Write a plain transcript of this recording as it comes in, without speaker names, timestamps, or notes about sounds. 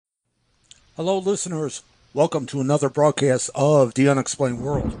Hello, listeners. Welcome to another broadcast of The Unexplained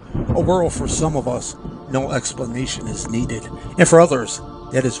World, a world for some of us, no explanation is needed, and for others,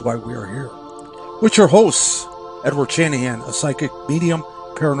 that is why we are here. With your hosts, Edward Shanahan, a psychic medium,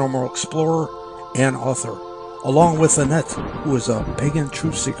 paranormal explorer, and author, along with Annette, who is a pagan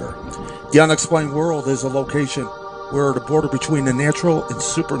truth seeker. The Unexplained World is a location where the border between the natural and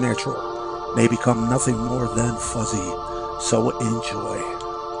supernatural may become nothing more than fuzzy. So enjoy.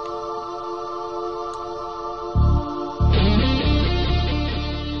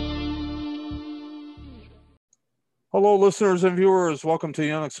 Hello, listeners and viewers. Welcome to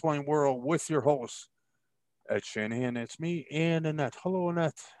the Unexplained World with your host, Ed Shanahan. It's me and Annette. Hello,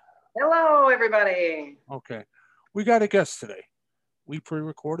 Annette. Hello, everybody. Okay, we got a guest today. We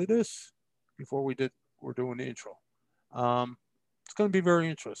pre-recorded this before we're doing the intro. It's going to be very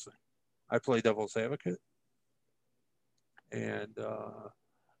interesting. I play devil's advocate, and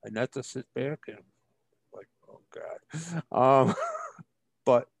Annette to sit back and like, oh god.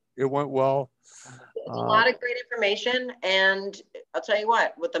 But it went well. It's a Um, lot of great information, and I'll tell you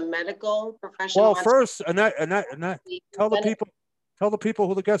what, what the medical profession well, wants first, Annette, to tell the benefit. people tell the people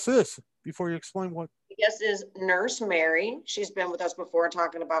who the guest is before you explain what. The guest is Nurse Mary. She's been with us before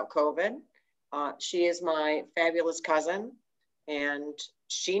talking about COVID. She is my fabulous cousin, and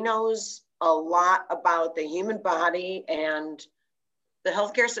she knows a lot about the human body and the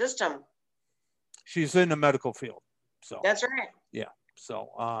healthcare system. She's in the medical field. So That's right. yeah. So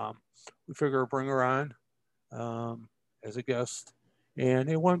we figure bring her on as a guest, and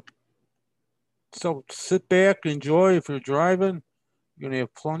it went. So sit back, enjoy. If you're driving, you're gonna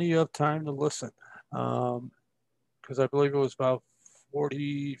have plenty of time to listen, because I believe it was about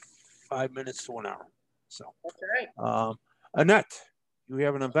 45 minutes to an hour. So That's right. Annette, you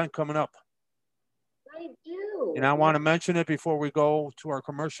have an event coming up, I and do. I want to mention it before we go to our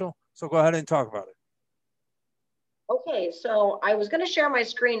commercial. So go ahead and talk about it. Okay, so I was going to share my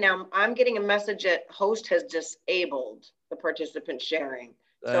screen now. I'm getting a message that host has disabled the participant sharing.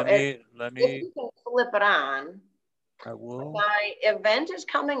 So Let if me. you can flip it on, I will. my event is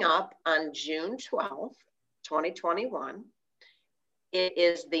coming up on June 12th, 2021. It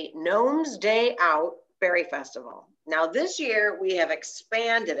is the Gnomes Day Out Fairy Festival. Now, this year we have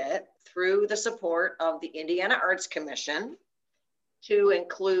expanded it through the support of the Indiana Arts Commission to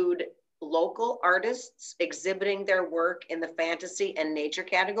include local artists exhibiting their work in the fantasy and nature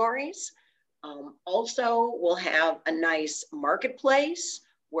categories. Also, we'll have a nice marketplace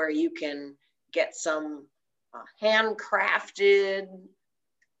where you can get some handcrafted,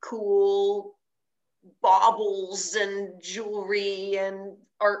 cool baubles and jewelry and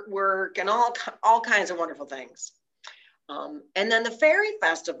artwork and all kinds of wonderful things. And then the Fairy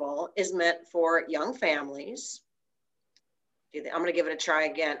Festival is meant for young families. I'm going to give it a try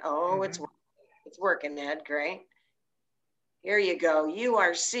again. Oh, Mm-hmm. it's working, Ed. Great. Here you go. You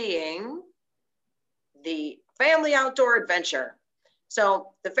are seeing the Family Outdoor Adventure.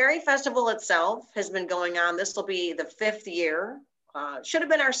 So the Fairy Festival itself has been going on. This will be the 5th year. Should have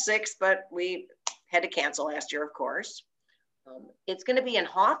been our 6th, but we had to cancel last year, of course. It's going to be in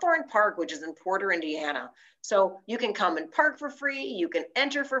Hawthorne Park, which is in Porter, Indiana. So you can come and park for free. You can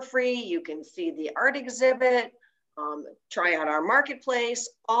enter for free. You can see the art exhibit, try out our marketplace,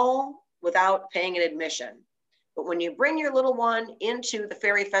 all without paying an admission. But when you bring your little one into the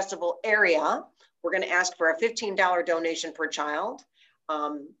Fairy Festival area, we're going to ask for a $15 donation per child.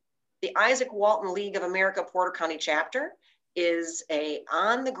 The Isaac Walton League of America Porter County chapter is a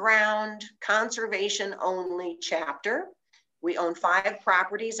on-the-ground, conservation-only chapter. We own 5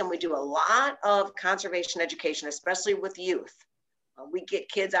 properties and we do a lot of conservation education, especially with youth. We get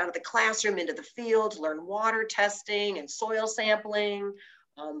kids out of the classroom into the field to learn water testing and soil sampling.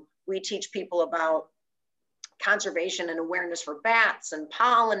 We teach people about conservation and awareness for bats and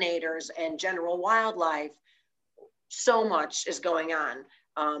pollinators and general wildlife. So much is going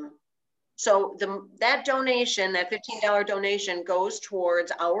on. So that donation, that $15 donation goes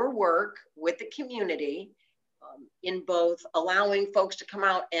towards our work with the community in both allowing folks to come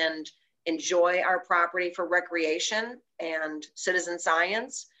out and enjoy our property for recreation and citizen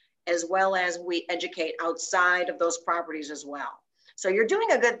science, as well as we educate outside of those properties as well. So you're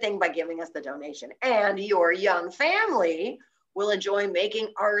doing a good thing by giving us the donation, and your young family will enjoy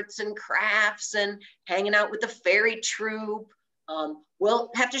making arts and crafts and hanging out with the fairy troupe.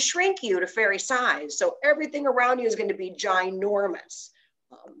 We'll have to shrink you to fairy size. So everything around you is going to be ginormous.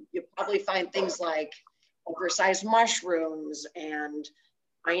 You'll probably find things like oversized mushrooms and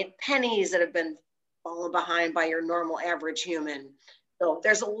giant pennies that have been fallen behind by your normal average human. So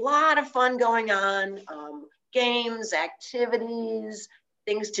there's a lot of fun going on, games, activities,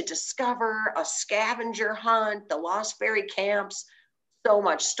 things to discover, a scavenger hunt, the Lost Fairy camps, so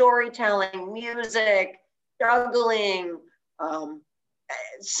much storytelling, music, juggling,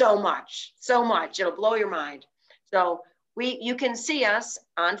 so much. It'll blow your mind. So you can see us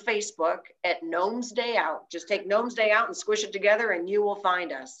on Facebook at Gnomes Day Out. Just take Gnomes Day Out and squish it together and you will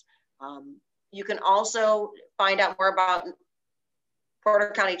find us. You can also find out more about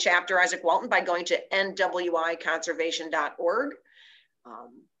Porter County Chapter Isaac Walton by going to nwiconservation.org.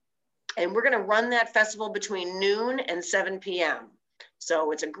 And we're going to run that festival between noon and 7 p.m.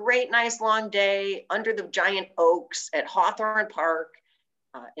 So it's a great, nice long day under the giant oaks at Hawthorne Park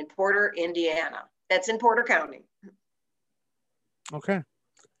in Porter, Indiana. That's in Porter County. Okay.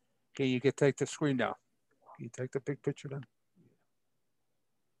 Okay, you can take the screen down. Can you take the big picture down?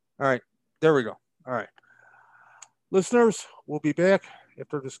 All right, there we go. All right. Listeners, we'll be back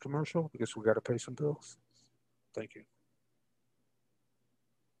after this commercial because we got to pay some bills. Thank you.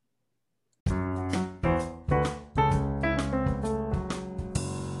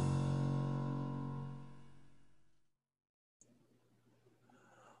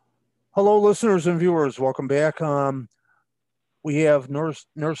 Hello, listeners and viewers. Welcome back. We have Nurse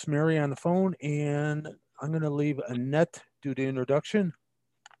Mary on the phone, and I'm going to leave Annette do the introduction.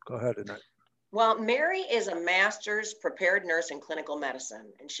 Go ahead, Annette. Well, Mary is a master's prepared nurse in clinical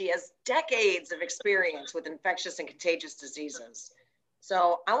medicine, and she has decades of experience with infectious and contagious diseases.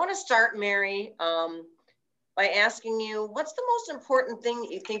 So I want to start, Mary, by asking you, what's the most important thing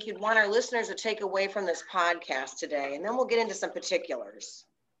that you think you'd want our listeners to take away from this podcast today? And then we'll get into some particulars.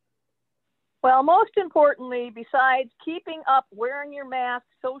 Well, most importantly, besides keeping up, wearing your mask,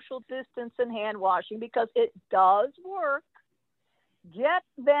 social distance, and hand washing, because it does work, get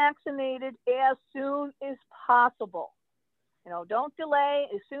vaccinated as soon as possible. Don't delay.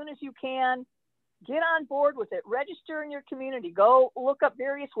 As soon as you can, get on board with it. Register in your community. Go look up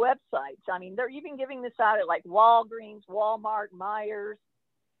various websites. I mean, they're even giving this out at like Walgreens, Walmart, Myers.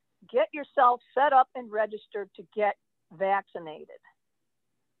 Get yourself set up and registered to get vaccinated.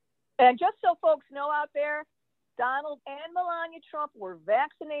 And just so folks know out there, Donald and Melania Trump were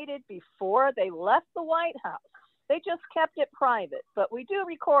vaccinated before they left the White House. They just kept it private, but we do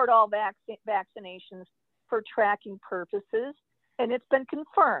record all vaccinations for tracking purposes, and it's been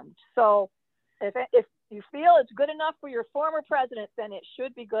confirmed. So if you feel it's good enough for your former president, then it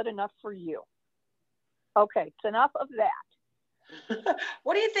should be good enough for you. Okay, it's enough of that.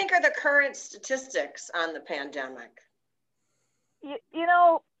 What do you think are the current statistics on the pandemic?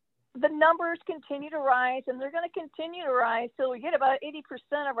 The numbers continue to rise, and they're going to continue to rise till we get about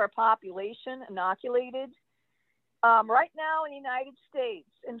 80% of our population inoculated. Right now in the United States,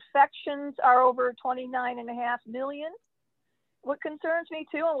 infections are over 29.5 million. What concerns me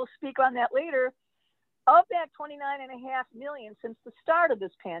too, and we'll speak on that later, of that 29.5 million since the start of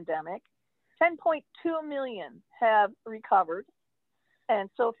this pandemic, 10.2 million have recovered.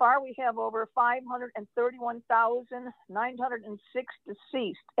 And so far, we have over 531,906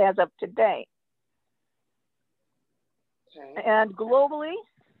 deceased as of today. Okay. And globally,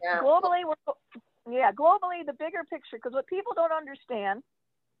 globally, the bigger picture, because what people don't understand,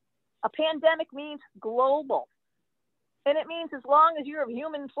 a pandemic means global. And it means as long as you're of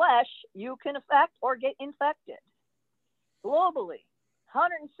human flesh, you can affect or get infected. Globally,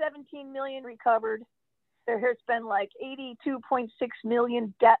 117 million recovered. There has been like 82.6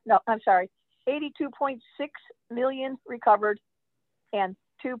 million 82.6 million recovered, and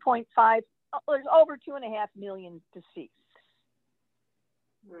 2.5, there's over 2.5 million deceased.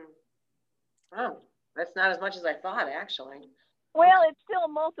 Oh, that's not as much as I thought, actually. Well, it's still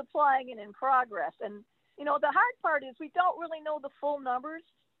multiplying and in progress. And, the hard part is we don't really know the full numbers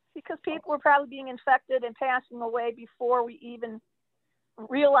because people were probably being infected and passing away before we even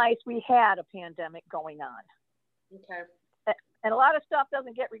realized we had a pandemic going on. Okay. And a lot of stuff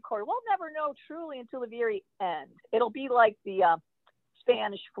doesn't get recorded. We'll never know truly until the very end. It'll be like the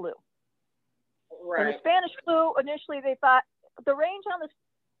Spanish flu. Right. And the Spanish flu, initially they thought the range on the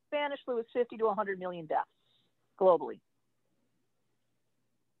Spanish flu is 50 to 100 million deaths globally.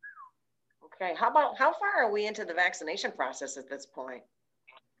 Okay. How far are we into the vaccination process at this point?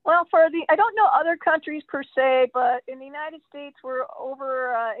 Well, I don't know other countries per se, but in the United States, we're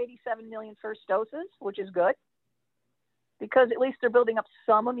over 87 million first doses, which is good because at least they're building up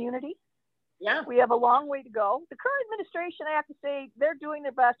some immunity. Yeah. We have a long way to go. The current administration, I have to say, they're doing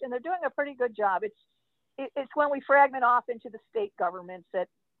their best and they're doing a pretty good job. It's when we fragment off into the state governments that,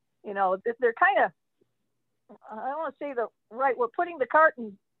 they're kind of, I don't want to say we're putting the cart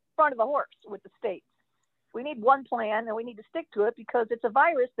in front of the horse with the states. We need one plan and we need to stick to it because it's a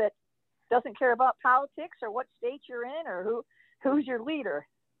virus that doesn't care about politics or what state you're in or who's your leader.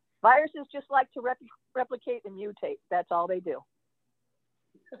 Viruses just like to replicate and mutate. That's all they do.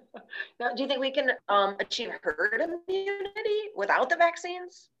 Now, do you think we can achieve herd immunity without the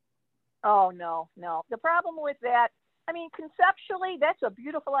vaccines? Oh, no. The problem with that, I mean, conceptually, that's a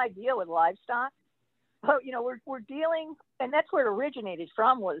beautiful idea with livestock. But, we're dealing, and that's where it originated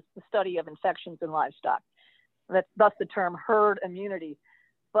from, was the study of infections in livestock. That's thus the term herd immunity.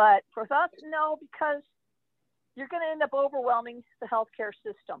 But for us, no, because you're going to end up overwhelming the healthcare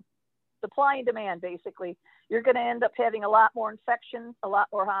system. Supply and demand, basically. You're going to end up having a lot more infections, a lot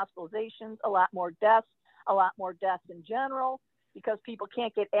more hospitalizations, a lot more deaths in general, because people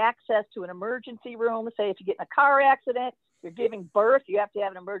can't get access to an emergency room. Say if you get in a car accident, you're giving birth, you have to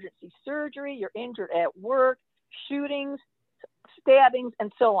have an emergency surgery, you're injured at work, shootings, stabbings,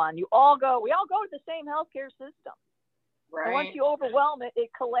 and so on. We all go to the same healthcare system. Right. And once you overwhelm it, it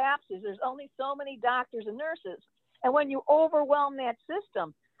collapses. There's only so many doctors and nurses. And when you overwhelm that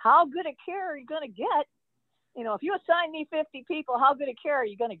system, how good a care are you going to get? If you assign me 50 people, how good a care are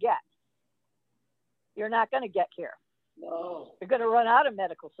you going to get? You're not going to get care. No. You're going to run out of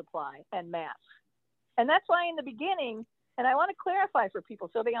medical supply and masks. And that's why in the beginning, and I want to clarify for people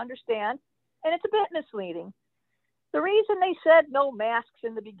so they understand, and it's a bit misleading, the reason they said no masks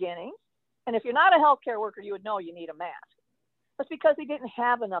in the beginning, and if you're not a healthcare worker, you would know you need a mask, that's because they didn't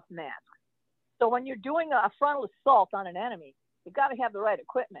have enough masks. So when you're doing a frontal assault on an enemy, you've got to have the right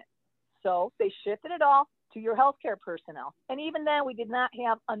equipment. So they shifted it all to your healthcare personnel. And even then, we did not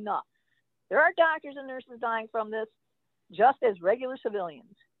have enough. There are doctors and nurses dying from this, just as regular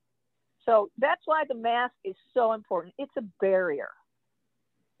civilians. So that's why the mask is so important. It's a barrier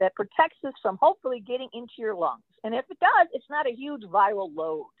that protects us from hopefully getting into your lungs. And if it does, it's not a huge viral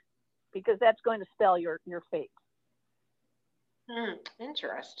load, because that's going to spell your fate.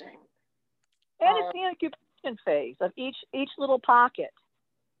 Interesting. And it's the incubation phase of each little pocket.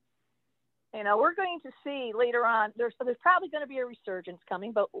 We're going to see later on, there's probably going to be a resurgence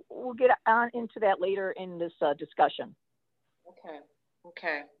coming, but we'll get on into that later in this discussion.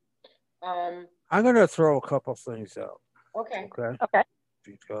 Okay. I'm going to throw a couple things out. Okay.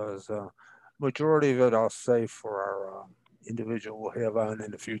 Because majority of it I'll save for our individual we'll have on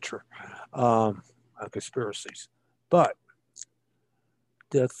in the future on conspiracies. But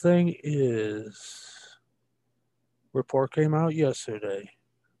the thing is, report came out yesterday.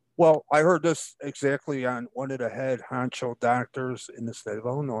 Well, I heard this exactly on one of the head honcho doctors in the state of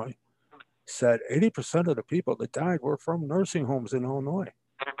Illinois. Said 80% of the people that died were from nursing homes in Illinois.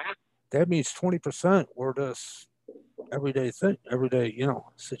 That means 20% were just everyday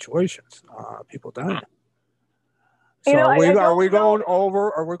situations. People dying. So are we going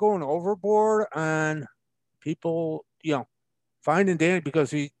overboard on people, finding Danny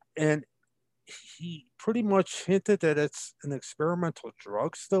because he pretty much hinted that it's an experimental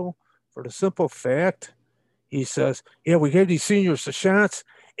drug still, for the simple fact he says, yeah, we gave these seniors the shots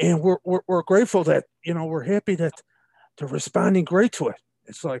and we're grateful that, we're happy that they're responding great to it.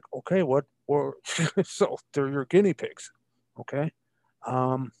 It's like, okay, so they're your guinea pigs. Okay.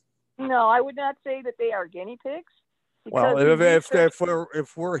 No, I would not say that they are guinea pigs. Well,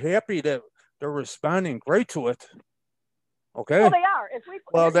 if we're happy that they're responding great to it, okay. Well, they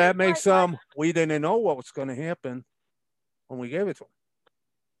are. That makes we didn't know what was going to happen when we gave it to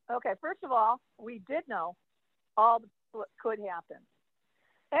them. Okay, first of all, we did know all what could happen.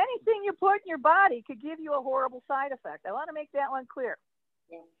 Anything you put in your body could give you a horrible side effect. I want to make that one clear.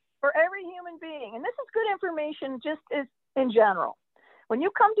 Yeah. For every human being, and this is good information just as in general. When you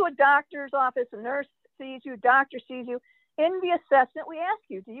come to a doctor's office, a nurse sees you, doctor sees you, in the assessment, we ask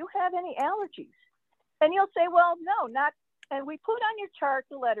you, do you have any allergies? And you'll say, well, no, not. And we put on your chart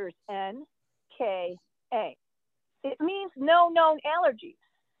the letters N, K, A. It means no known allergies.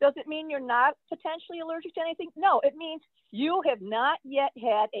 Does it mean you're not potentially allergic to anything? No, it means you have not yet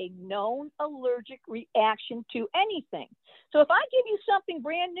had a known allergic reaction to anything. So if I give you something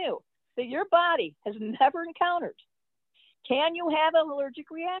brand new that your body has never encountered, can you have an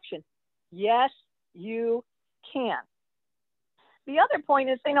allergic reaction? Yes, you can. The other point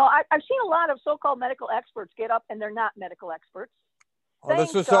is, I've seen a lot of so-called medical experts get up, and they're not medical experts. Oh,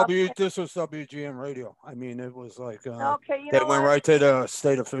 this was WGN radio. I mean, it was like they went right to the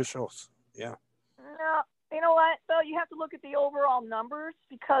state officials. Yeah. No, you know what? So you have to look at the overall numbers,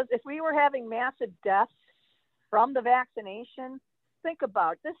 because if we were having massive deaths from the vaccination, think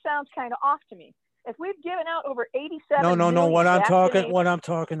about it. This sounds kind of off to me. If we've given out over 87 no. What I'm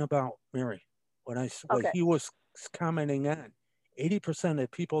talking about, Mary, what he was commenting on, 80% of the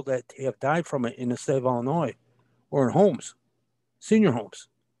people that have died from it in the state of Illinois were in homes, senior homes.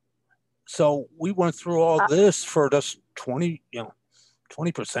 So we went through all this for this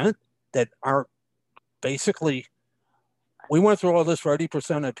 20% that are basically, we went through all this for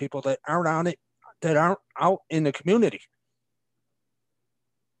 80% of people that aren't on it, that aren't out in the community.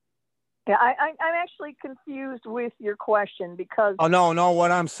 Yeah, I'm actually confused with your question because. Oh, no.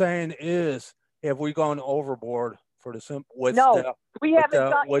 What I'm saying is, have we gone overboard for the simple with no, the, we with haven't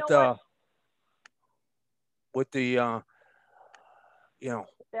the, gone. with You know the, with the,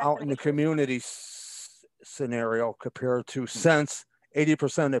 out in the community scenario compared to, since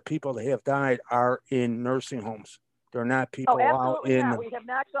 80% of people that have died are in nursing homes. They're not people out in. Not.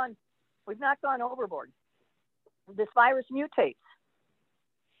 We've not gone overboard. This virus mutates.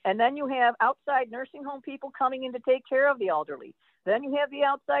 And then you have outside nursing home people coming in to take care of the elderly. Then you have the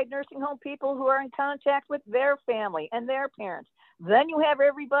outside nursing home people who are in contact with their family and their parents. Then you have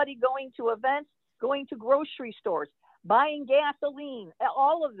everybody going to events, going to grocery stores, buying gasoline,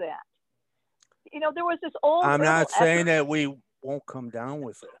 all of that. There was this old. I'm not saying that we won't come down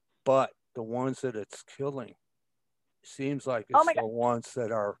with it, but the ones that it's killing seems like it's the ones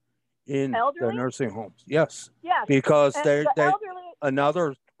that are in elderly? the nursing homes. Yes. Yes. Because the elderly.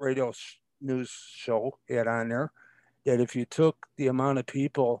 Another radio news show had on there that if you took the amount of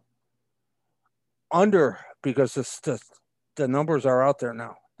people under, because the numbers are out there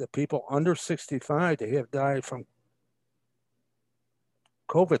now, the people under 65 that have died from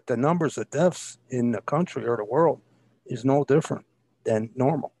COVID, the numbers of deaths in the country or the world is no different than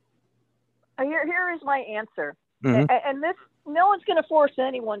normal. Here is my answer. Mm-hmm. And this, no one's going to force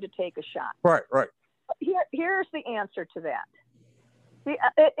anyone to take a shot. Right. Here's the answer to that.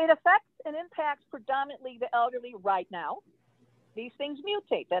 It affects and impacts predominantly the elderly right now. These things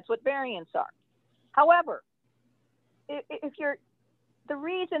mutate. That's what variants are. However, if the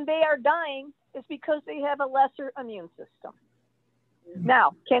reason they are dying is because they have a lesser immune system.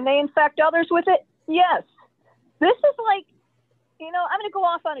 Now, can they infect others with it? Yes. This is like, I'm going to go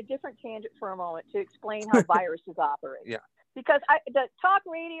off on a different tangent for a moment to explain how viruses operate. Yeah. Because the talk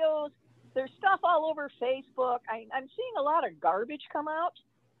radios, there's stuff all over Facebook. I'm seeing a lot of garbage come out.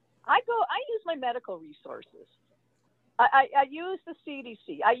 I use my medical resources. I use the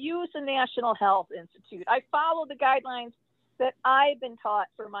CDC. I use the National Health Institute. I follow the guidelines that I've been taught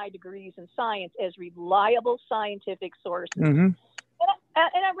for my degrees in science as reliable scientific sources. Mm-hmm.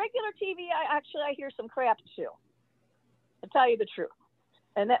 And on regular TV, I hear some crap too, to tell you the truth.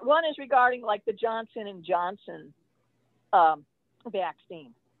 And that one is regarding like the Johnson & Johnson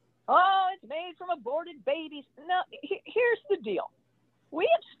vaccine. Oh, it's made from aborted babies. No, here's the deal. We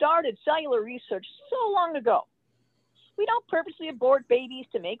have started cellular research so long ago. We don't purposely abort babies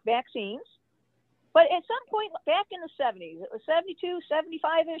to make vaccines. But at some point back in the 70s, it was 72,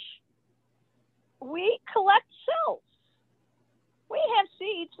 75-ish, we collect cells. We have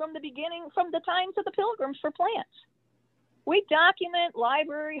seeds from the beginning, from the times of the Pilgrims for plants. We document,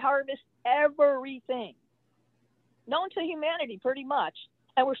 library, harvest everything known to humanity pretty much,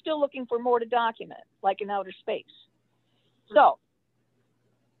 and we're still looking for more to document, like in outer space. So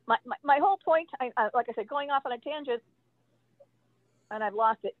my whole point, like I said, going off on a tangent, and I've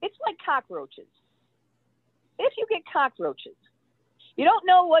lost it, it's like cockroaches. If you get cockroaches, you don't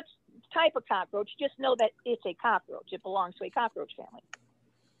know what type of cockroach, just know that it's a cockroach. It belongs to a cockroach family.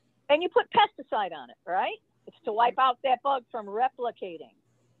 And you put pesticide on it, right? It's to wipe out that bug from replicating.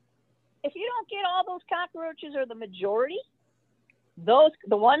 If you don't get all those cockroaches, or the majority, the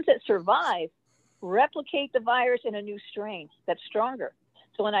ones that survive replicate the virus in a new strain that's stronger.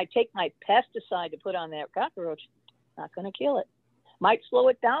 So when I take my pesticide to put on that cockroach, not going to kill it. Might slow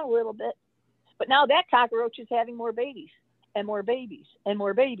it down a little bit. But now that cockroach is having more babies and more babies and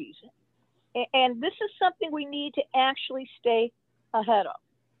more babies. And this is something we need to actually stay ahead of.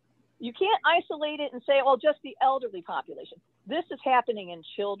 You can't isolate it and say, well, just the elderly population. This is happening in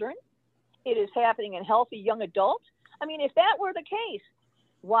children. It is happening in healthy young adults. I mean, if that were the case,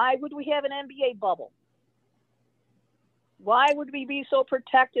 why would we have an NBA bubble? Why would we be so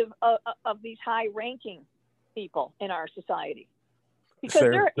protective of these high-ranking people in our society? Because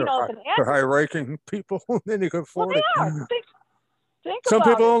they're high-ranking people, then you can afford it. Well, they are. Think Some about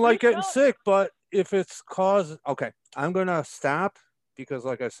people don't it. like getting sick, but if it's caused, okay, I'm gonna stop because,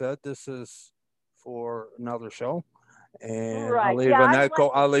 like I said, this is for another show, and right. I'll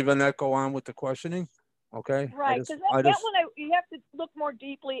leave Annette go on with the questioning. Okay. Right. Because that one, you have to look more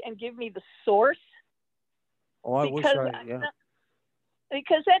deeply and give me the source. Oh, I wish yeah.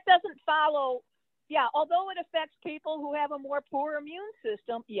 Because that doesn't follow. Yeah, although it affects people who have a more poor immune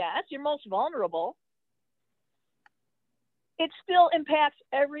system, yes, you're most vulnerable. It still impacts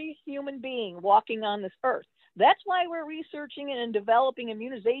every human being walking on this earth. That's why we're researching and developing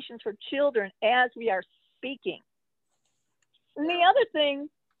immunizations for children as we are speaking. And the other thing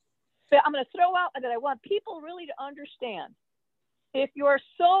that I'm going to throw out that I want people really to understand, if you're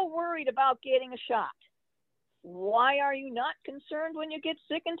so worried about getting a shot, why are you not concerned when you get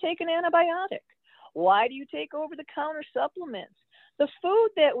sick and take an antibiotic? Why do you take over-the-counter supplements? The food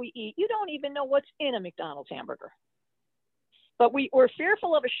that we eat, you don't even know what's in a McDonald's hamburger. But we're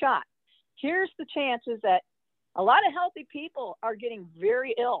fearful of a shot. Here's the chances that a lot of healthy people are getting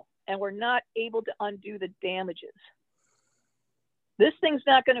very ill and we're not able to undo the damages. This thing's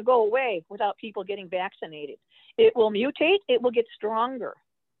not going to go away without people getting vaccinated. It will mutate. It will get stronger.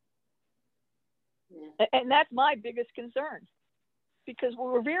 Yeah. And that's my biggest concern, because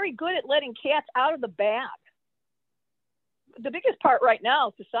we're very good at letting cats out of the bag. The biggest part right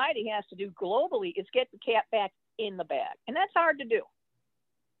now society has to do globally is get the cat back in the bag. And that's hard to do.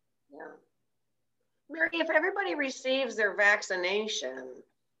 Yeah. Mary, if everybody receives their vaccination,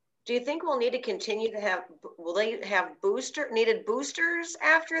 do you think we'll need to continue to have, will they have needed boosters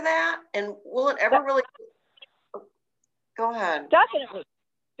after that? And will it ever really, go ahead.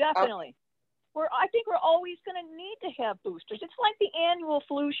 Definitely. I think we're always going to need to have boosters. It's like the annual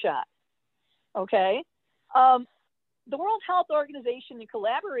flu shot. Okay. The World Health Organization, in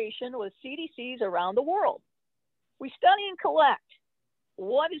collaboration with CDCs around the world, we study and collect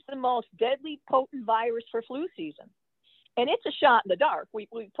what is the most deadly potent virus for flu season. And it's a shot in the dark. We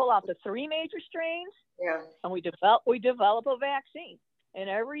pull out the 3 major strains, yeah, and we develop a vaccine. And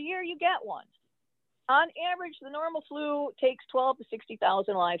every year you get one. On average, the normal flu takes 12 to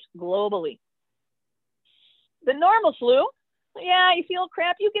 60,000 lives globally. The normal flu, yeah, you feel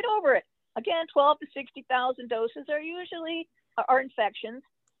crap, you get over it. Again, 12 to 60,000 doses infections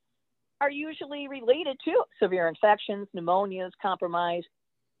are usually related to severe infections, pneumonias, compromise.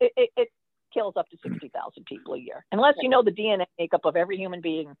 It kills up to 60,000 people a year. Unless you know the DNA makeup of every human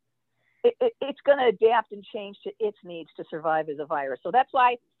being, it's going to adapt and change to its needs to survive as a virus. So that's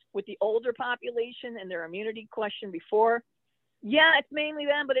why with the older population and their immunity question before, yeah, it's mainly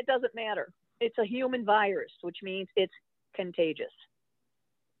them, but it doesn't matter. It's a human virus, which means it's contagious.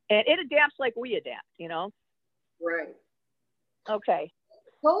 And it adapts like we adapt, you know? Right. Okay.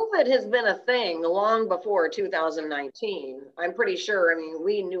 COVID has been a thing long before 2019. I'm pretty sure. I mean,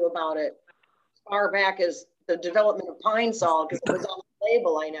 we knew about it as far back as the development of Pine Sol, because it was on the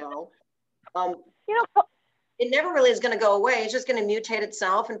label, I know. It never really is going to go away. It's just going to mutate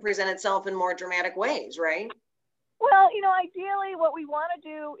itself and present itself in more dramatic ways, right? Well, ideally what we want to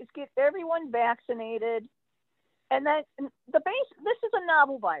do is get everyone vaccinated. And then this is a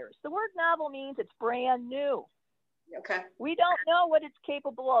novel virus. The word novel means it's brand new. Okay. We don't know what it's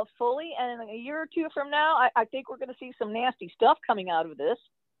capable of fully. And in a year or two from now, I think we're going to see some nasty stuff coming out of this.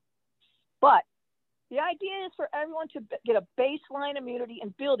 But the idea is for everyone to get a baseline immunity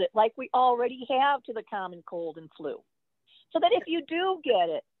and build it like we already have to the common cold and flu. So that if you do get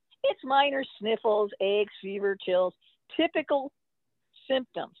it, it's minor sniffles, aches, fever, chills, typical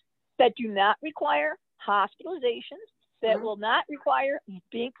symptoms that do not require hospitalizations, that will not require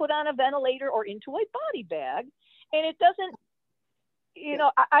being put on a ventilator or into a body bag. And it doesn't,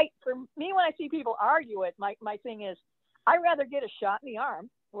 for me, when I see people argue it, my thing is, I'd rather get a shot in the arm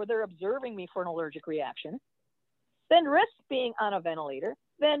where they're observing me for an allergic reaction than risk being on a ventilator,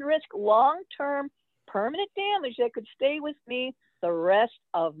 than risk long-term permanent damage that could stay with me the rest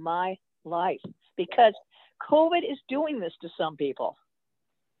of my life, because COVID is doing this to some people.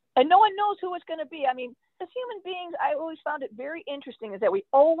 And no one knows who it's going to be. I mean, as human beings, I always found it very interesting is that we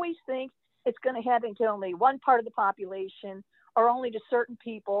always think it's going to happen to only one part of the population or only to certain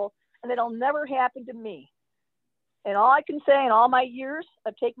people, and it'll never happen to me. And all I can say in all my years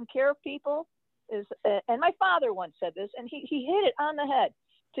of taking care of people is, and my father once said this, and he hit it on the head.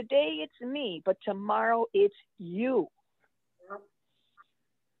 Today it's me, but tomorrow it's you.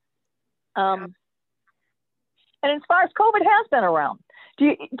 And as far as COVID has been around, do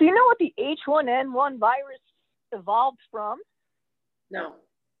you know what the H1N1 virus evolved from? No.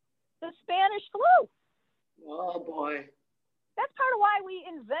 The Spanish flu. Oh boy. That's part of why we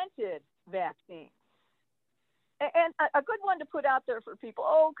invented vaccines. And a good one to put out there for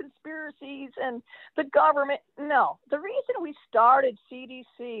people, conspiracies and the government. No, the reason we started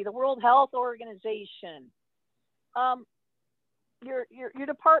CDC, the World Health Organization, your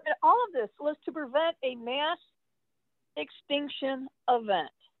department, all of this was to prevent a mass extinction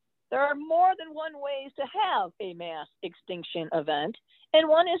event. There are more than one ways to have a mass extinction event, and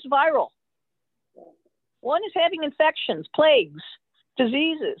one is viral. One is having infections, plagues,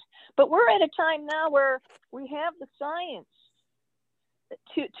 diseases. But we're at a time now where we have the science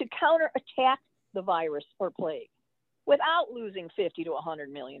to counterattack the virus or plague without losing 50 to 100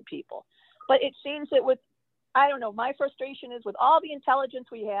 million people. But it seems that with I don't know. My frustration is with all the intelligence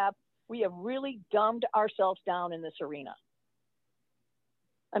we have really dumbed ourselves down in this arena.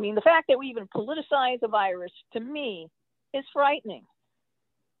 I mean, the fact that we even politicize a virus, to me, is frightening.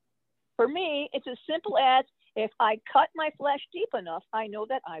 For me, it's as simple as, if I cut my flesh deep enough, I know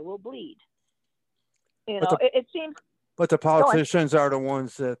that I will bleed. You know, it seems. But the politicians are the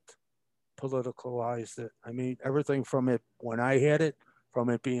ones that politicalized it. I mean, everything from it, when I had it, from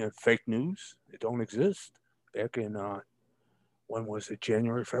it being fake news, it don't exist, back in, when was it,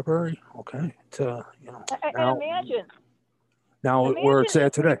 January, February? Okay. To, you know, now, imagine where it's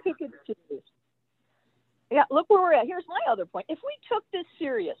at today. Yeah, look where we're at. Here's my other point. If we took this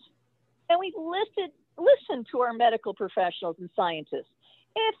serious and we listened to our medical professionals and scientists,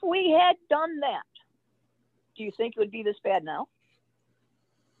 if we had done that, do you think it would be this bad now?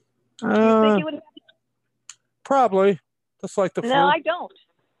 Do you think it would? Probably. Just like the flu. No, I don't.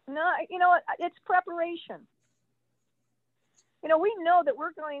 No, you know what? It's preparation. You know, we know that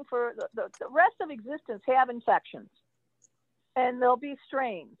we're going for the rest of existence have infections. And there'll be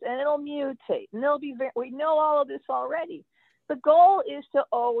strains, and it'll mutate, and we know all of this already. The goal is to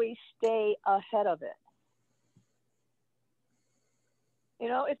always stay ahead of it. You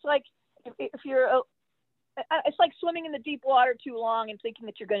know, it's like it's like swimming in the deep water too long and thinking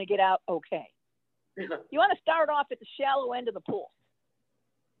that you're going to get out okay. You want to start off at the shallow end of the pool.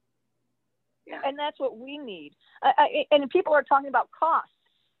 Yeah. And that's what we need. And people are talking about costs.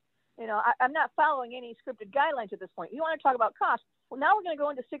 You know, I'm not following any scripted guidelines at this point. You want to talk about costs? Well, now we're going to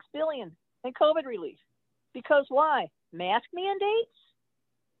go into $6 billion in COVID relief. Because why? Mask mandates?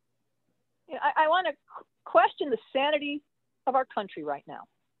 You know, I want to question the sanity of our country right now.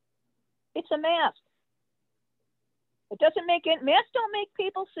 It's a mask. It doesn't masks don't make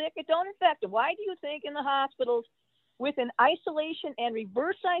people sick. It don't infect them. Why do you think in the hospitals with an isolation and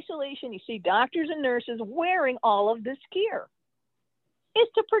reverse isolation, you see doctors and nurses wearing all of this gear? Is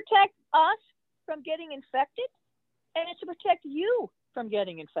to protect us from getting infected, and it's to protect you from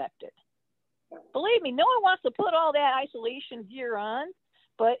getting infected. Believe me, no one wants to put all that isolation gear on,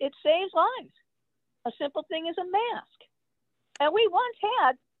 but it saves lives. A simple thing is a mask. And we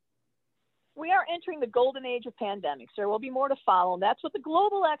are entering the golden age of pandemics. There will be more to follow, and that's what the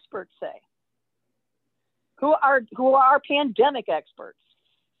global experts say, who are pandemic experts.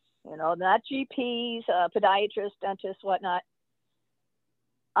 You know, not GPs, podiatrists, dentists, whatnot.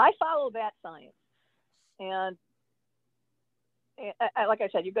 I follow that science. And like I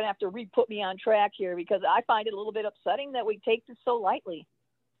said, you're going to have to re-put me on track here, because I find it a little bit upsetting that we take this so lightly.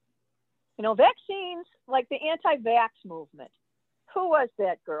 You know, vaccines, like the anti-vax movement. Who was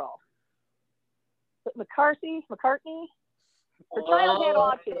that girl? McCartney? Her child had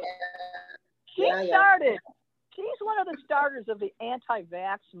autism. She's one of the starters of the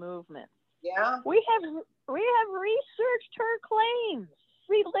anti-vax movement. Yeah. We have researched her claims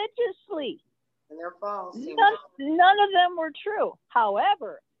religiously. And they're false. None of them were true.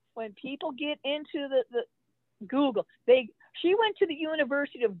 However, when people get into the Google, she went to the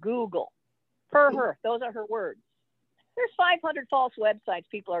University of Google. Per her, those are her words. There's 500 false websites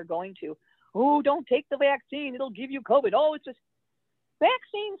people are going to. Oh, don't take the vaccine. It'll give you COVID. Oh, it's just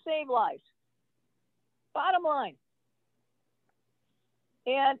vaccines save lives. Bottom line.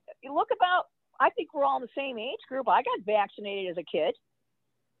 And I think we're all in the same age group. I got vaccinated as a kid.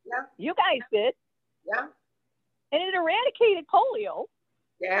 Yeah. You guys did. Yeah. And it eradicated polio.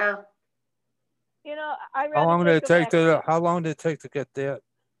 Yeah. You know, how long did it take to get that,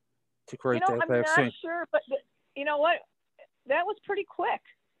 to create that vaccine? I'm not sure, but you know what? That was pretty quick.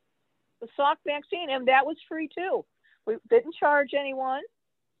 The Salk vaccine, and that was free too. We didn't charge anyone.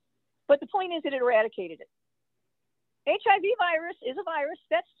 But the point is that it eradicated it. HIV virus is a virus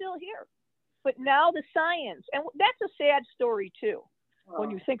that's still here. But now the science, and that's a sad story too, when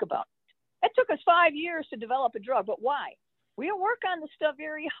you think about it. It took us 5 years to develop a drug, but why? We work on this stuff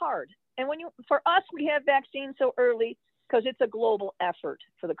very hard. And for us, we have vaccines so early because it's a global effort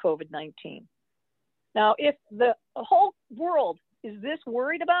for the COVID-19. Now, if the whole world is this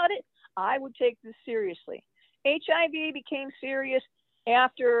worried about it, I would take this seriously. HIV became serious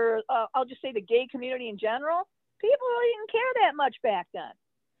after, I'll just say the gay community in general. People really didn't care that much back then.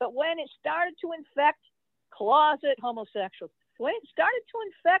 But when it started to infect closet homosexuals, when it started to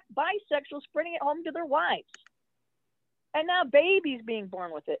infect bisexuals, spreading it home to their wives, and now babies being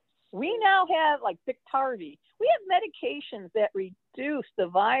born with it, we now have like Biktarvy. We have medications that reduce the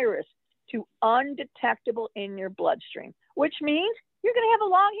virus to undetectable in your bloodstream, which means you're going to have a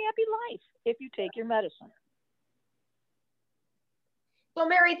long, happy life if you take your medicine. Well,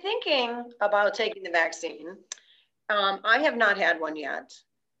 Mary, thinking about taking the vaccine, I have not had one yet,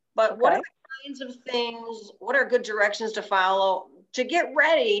 but what if kinds of things, what are good directions to follow to get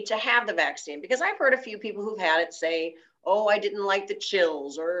ready to have the vaccine? Because I've heard a few people who've had it say, oh, I didn't like the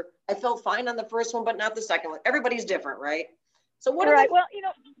chills, or I felt fine on the first one, but not the second one. Everybody's different, right? So what right. are Well,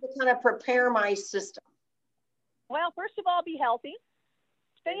 to kind of prepare my system? well, first of all, be healthy.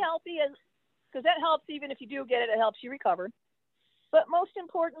 Stay healthy, because that helps. Even if you do get it, it helps you recover. But most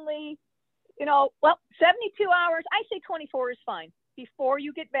importantly, 72 hours, I say 24 is fine, before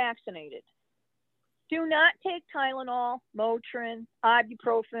you get vaccinated. Do not take Tylenol, Motrin,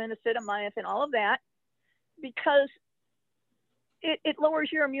 ibuprofen, acetaminophen, all of that, because it lowers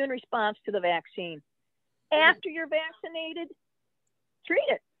your immune response to the vaccine. After you're vaccinated, treat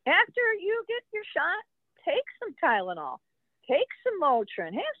it. After you get your shot, take some Tylenol, take some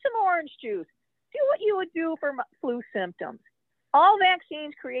Motrin, have some orange juice. Do what you would do for flu symptoms. All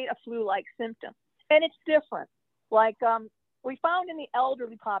vaccines create a flu-like symptom, and it's different. Like we found in the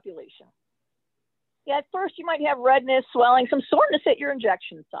elderly population. Yeah, at first you might have redness, swelling, some soreness at your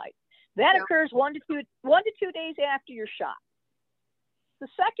injection site. That occurs 1 to 2 days after your shot. The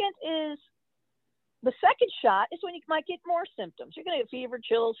second shot is when you might get more symptoms. You're going to get fever,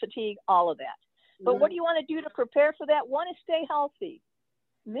 chills, fatigue, all of that. But what do you want to do to prepare for that? One is stay healthy.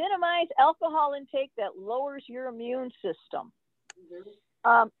 Minimize alcohol intake that lowers your immune system.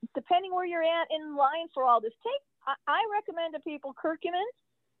 Depending where you're at in line for all this, I recommend to people curcumin,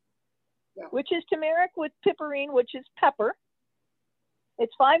 which is turmeric with piperine, which is pepper.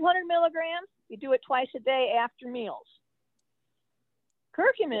 It's 500 milligrams. You do it twice a day after meals.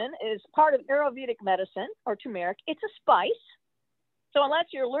 Curcumin is part of Ayurvedic medicine, or turmeric. It's a spice. So unless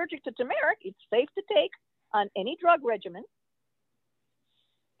you're allergic to turmeric, it's safe to take on any drug regimen.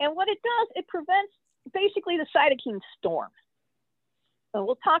 And what it does, it prevents basically the cytokine storm. And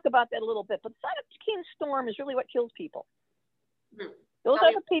we'll talk about that a little bit, but the cytokine storm is really what kills people. Those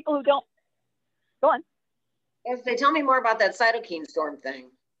are the people who don't. Go on. Yes, they tell me more about that cytokine storm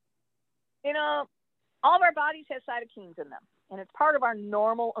thing. All of our bodies have cytokines in them, and it's part of our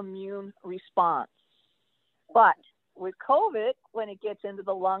normal immune response. But with COVID, when it gets into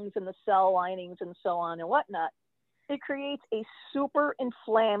the lungs and the cell linings and so on and whatnot, it creates a super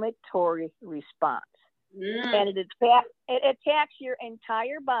inflammatory response. And it attacks your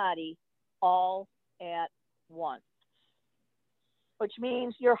entire body all at once, which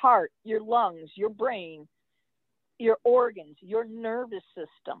means your heart, your lungs, your brain, your organs, your nervous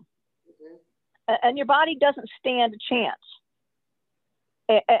system. And your body doesn't stand a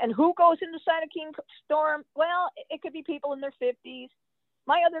chance. And who goes into cytokine storm? Well, it could be people in their 50s.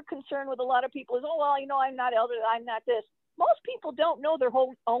 My other concern with a lot of people is, I'm not elderly, I'm not this. Most people don't know their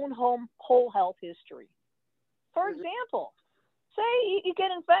whole health history. For example, say you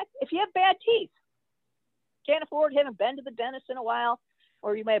get infected, if you have bad teeth, can't afford, haven't been to the dentist in a while,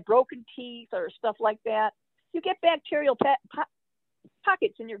 or you may have broken teeth or stuff like that, you get bacterial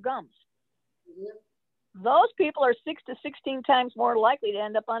pockets in your gums. Those people are 6 to 16 times more likely to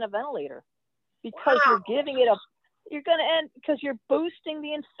end up on a ventilator because you're giving it because you're boosting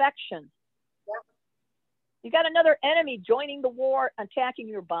the infection. You got another enemy joining the war, attacking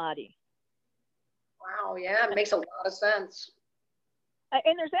your body. Wow, yeah, it makes a lot of sense.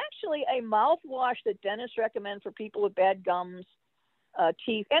 And there's actually a mouthwash that dentists recommend for people with bad gums,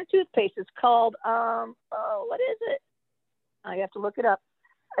 teeth, and toothpaste. It's called, what is it? I have to look it up.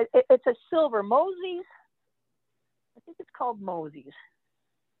 It's a silver, Mosey's. I think it's called Mosey's.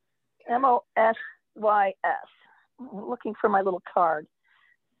 Mosys. I'm looking for my little card.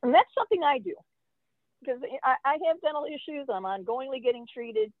 And that's something I do because I have dental issues. I'm ongoingly getting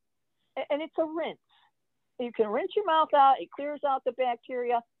treated. And it's a rinse. You can rinse your mouth out. It clears out the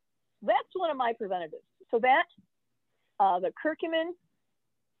bacteria. That's one of my preventatives. So that, the curcumin,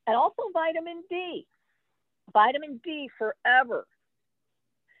 and also vitamin D. Vitamin D forever.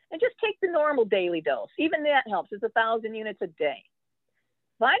 And just take the normal daily dose. Even that helps. It's 1,000 units a day.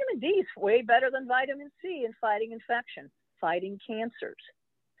 Vitamin D is way better than vitamin C in fighting infection, fighting cancers.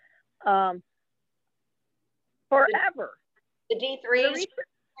 Forever. The D3 is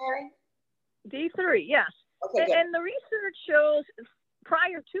D3, yes. Okay, good. And the research shows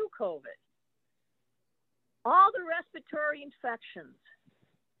prior to COVID, all the respiratory infections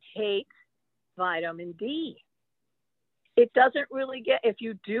take vitamin D. It doesn't really if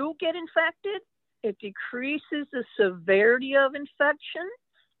you do get infected, it decreases the severity of infection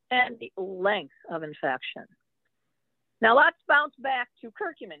and the length of infection. Now let's bounce back to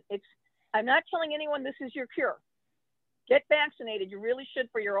curcumin. I'm not telling anyone this is your cure. Get vaccinated. You really should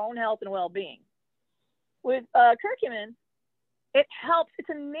for your own health and well-being. With curcumin, it helps. It's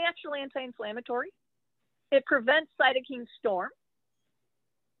a natural anti-inflammatory. It prevents cytokine storm.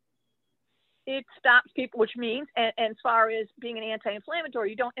 it stops people, which means, and as far as being an anti-inflammatory,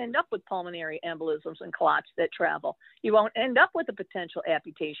 you don't end up with pulmonary embolisms and clots that travel. You won't end up with a potential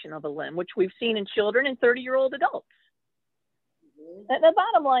amputation of a limb, which we've seen in children and 30-year-old adults. And the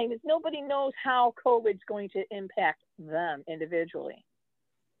bottom line is nobody knows how COVID's going to impact them individually.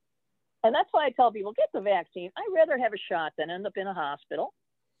 And that's why I tell people, get the vaccine. I'd rather have a shot than end up in a hospital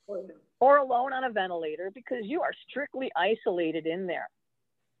or alone on a ventilator, because you are strictly isolated in there.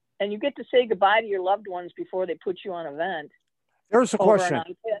 And you get to say goodbye to your loved ones before they put you on a vent. There's a question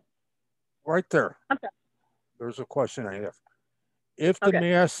right there. Okay. There's a question I have. If the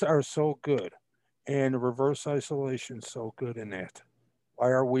masks are so good and the reverse isolation so good in that, why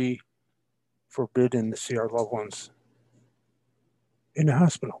are we forbidden to see our loved ones in the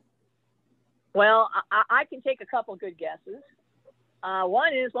hospital? Well, I can take a couple good guesses.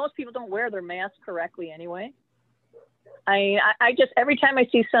 One is most people don't wear their mask correctly anyway. I just, every time I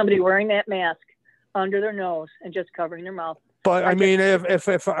see somebody wearing that mask under their nose and just covering their mouth. But I mean,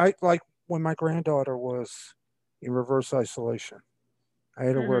 if I, like when my granddaughter was in reverse isolation, I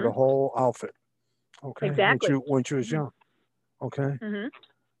had to wear the whole outfit. Okay. Exactly. When she was young. Okay.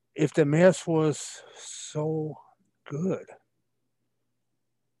 If the mask was so good,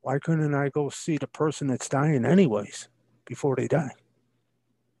 why couldn't I go see the person that's dying anyways before they die?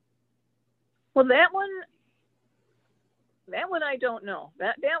 Well, that one I don't know.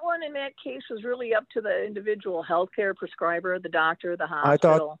 That one in that case was really up to the individual healthcare prescriber, the doctor, the hospital. I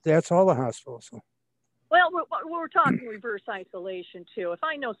thought that's all the hospitals. Well, we're talking reverse isolation too. If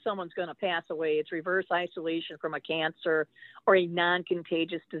I know someone's going to pass away, it's reverse isolation from a cancer or a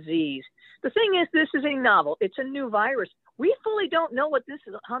non-contagious disease. The thing is, this is a novel. It's a new virus. We fully don't know what this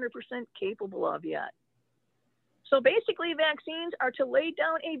is 100% capable of yet. So basically, vaccines are to lay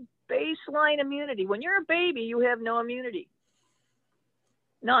down a baseline immunity. When you're a baby, you have no immunity.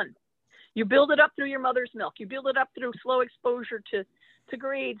 None. You build it up through your mother's milk. You build it up through slow exposure to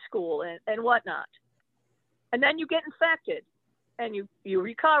grade school and whatnot. And then you get infected and you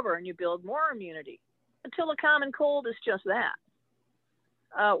recover and you build more immunity until a common cold is just that.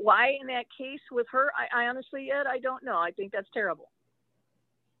 Why in that case with her, I honestly, Ed, I don't know. I think that's terrible.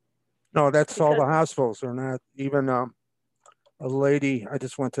 No, that's all the hospitals. They're not even a lady. I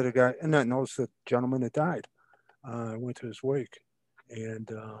just went to the guy, and that knows the gentleman that died. I went to his wake, and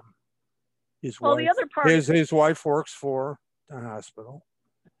his wife works for the hospital,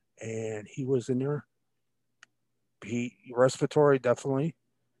 and he was in there. He respiratory definitely,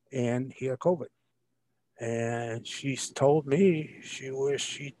 and he had COVID. And she's told me she wished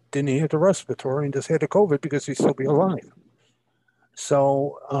she didn't have the respiratory and just had the COVID because he'd still be alive.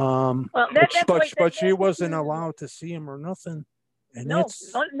 So, but she wasn't allowed to see him or nothing. And none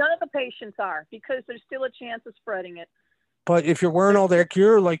of the patients are, because there's still a chance of spreading it. But if you're wearing all that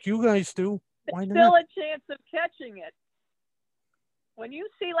gear like you guys do, why not? There's still a chance of catching it. When you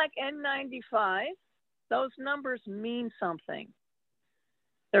see like N95, those numbers mean something.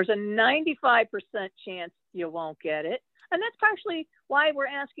 There's a 95% chance you won't get it. And that's partially why we're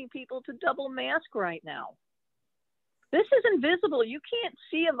asking people to double mask right now. This is invisible. You can't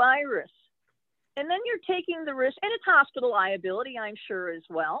see a virus. And then you're taking the risk, and it's hospital liability, I'm sure, as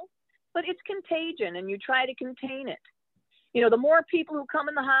well. But it's contagion, and you try to contain it. You know, the more people who come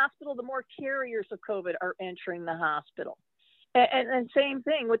in the hospital, the more carriers of COVID are entering the hospital. And same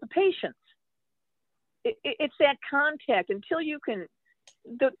thing with the patients. It's that contact. Until you can,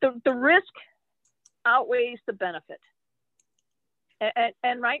 the risk outweighs the benefit.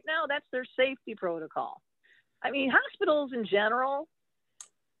 And right now, that's their safety protocol. I mean, hospitals in general,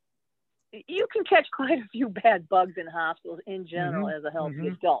 you can catch quite a few bad bugs in hospitals in general as a healthy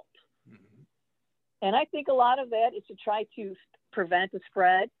adult. And I think a lot of that is to try to prevent the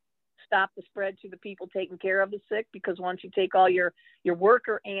spread, stop the spread to the people taking care of the sick, because once you take all your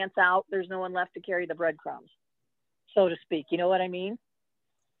worker ants out, there's no one left to carry the breadcrumbs, so to speak. You know what I mean?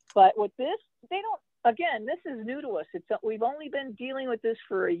 But with this, again, this is new to us. We've only been dealing with this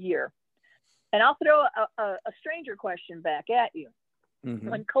for a year. And I'll throw a stranger question back at you.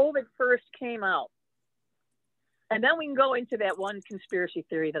 When COVID first came out, and then we can go into that one conspiracy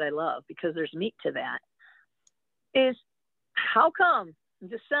theory that I love, because there's meat to that, is how come in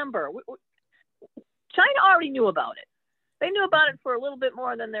December, China already knew about it. They knew about it for a little bit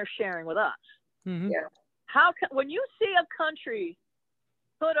more than they're sharing with us. Yeah. When you see a country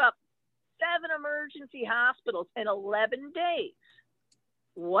put up 7 emergency hospitals in 11 days,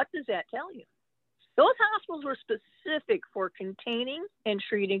 what does that tell you? Those hospitals were specific for containing and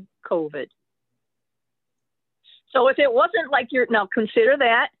treating COVID. So if it wasn't like now consider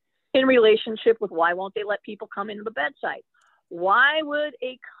that in relationship with why won't they let people come into the bedside? Why would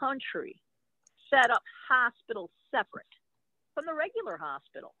a country set up hospitals separate from the regular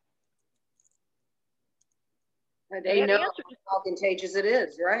hospital. They know how contagious it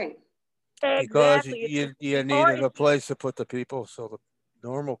is, right? Because Exactly. you needed a place to put the people, so the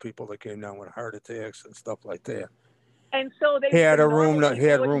normal people that came down with heart attacks and stuff like that, and so they had room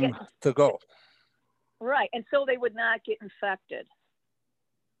to go. Right, and so they would not get infected.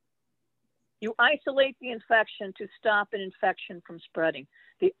 You isolate the infection to stop an infection from spreading.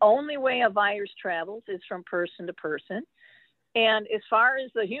 The only way a virus travels is from person to person. And as far as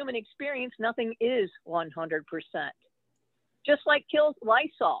the human experience, nothing is 100%. Just like kills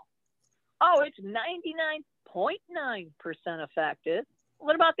Lysol. Oh, it's 99.9% effective.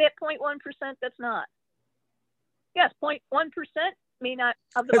 What about that 0.1% that's not? Yes, 0.1% may not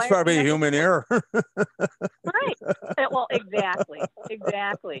of the virus. It's probably a human error. Right. Well, exactly.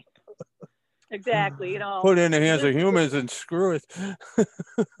 You know, put it in the hands of humans and screw it.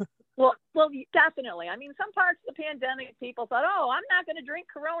 well, definitely. I mean, some parts of the pandemic, people thought, "Oh, I'm not going to drink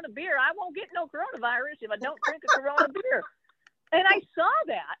Corona beer. I won't get no coronavirus if I don't drink a Corona beer." And I saw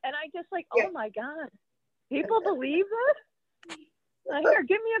that, and I just like, "Oh my God, people believe this? Here,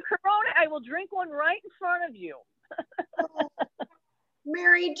 give me a Corona. I will drink one right in front of you."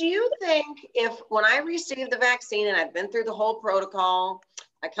 Mary, do you think if when I receive the vaccine and I've been through the whole protocol,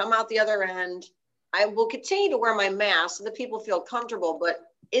 I come out the other end, I will continue to wear my mask so that people feel comfortable,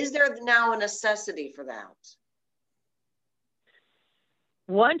 but is there now a necessity for that?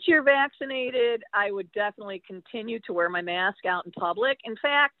 Once you're vaccinated, I would definitely continue to wear my mask out in public. In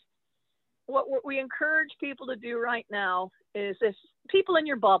fact, what we encourage people to do right now is if people in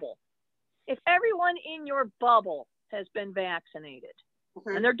your bubble, if everyone in your bubble has been vaccinated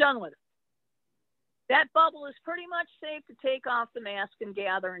and they're done with it, that bubble is pretty much safe to take off the mask and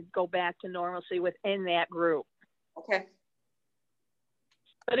gather and go back to normalcy within that group. Okay.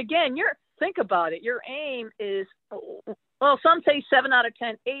 But again, think about it. Your aim is, well, some say 7 out of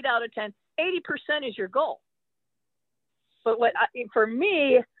 10, 8 out of 10, 80% is your goal. But for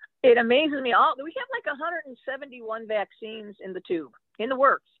me, it amazes me. We have like 171 vaccines in the tube, in the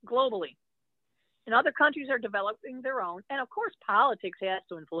works, globally. And other countries are developing their own. And of course, politics has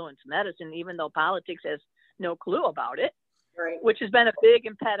to influence medicine, even though politics has no clue about it, right, which has been a big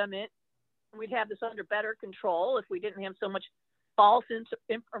impediment. We'd have this under better control if we didn't have so much false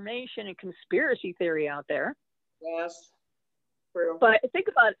information and conspiracy theory out there. Yes, true. But think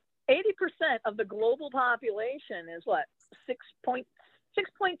about it, 80% of the global population is what?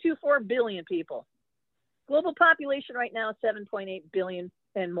 6.24 billion people. Global population right now is 7.8 billion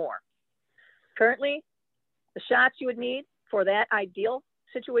and more. Currently, the shots you would need for that ideal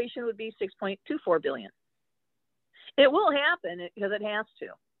situation would be 6.24 billion. It will happen because it has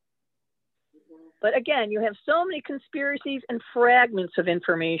to. But again, you have so many conspiracies and fragments of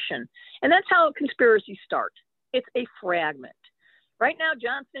information. And that's how conspiracies start. It's a fragment. Right now,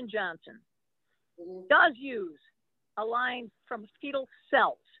 Johnson & Johnson does use a line from fetal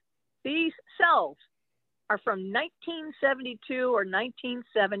cells. These cells are from 1972 or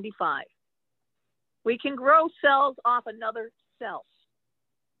 1975. We can grow cells off another cell.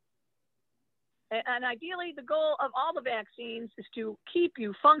 And ideally, the goal of all the vaccines is to keep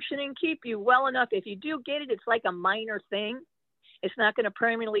you functioning, keep you well enough. If you do get it, it's like a minor thing. It's not going to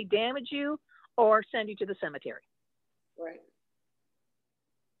permanently damage you or send you to the cemetery. Right.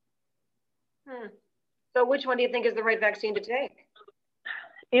 So which one do you think is the right vaccine to take?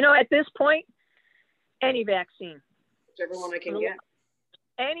 You know, at this point, any vaccine. Whichever one I can get.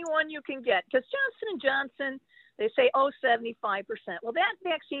 Anyone you can get. Because Johnson & Johnson, they say, 75%. Well, that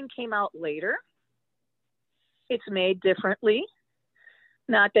vaccine came out later. It's made differently.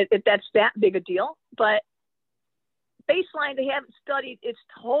 Not that that's that big a deal, but baseline, they haven't studied its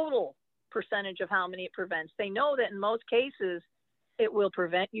total percentage of how many it prevents. They know that in most cases, it will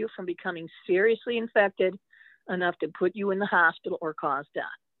prevent you from becoming seriously infected enough to put you in the hospital or cause death.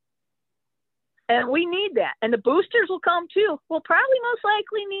 And we need that. And the boosters will come too. We'll probably most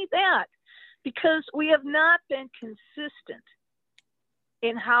likely need that because we have not been consistent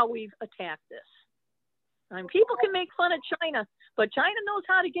in how we've attacked this. I mean, people can make fun of China, but China knows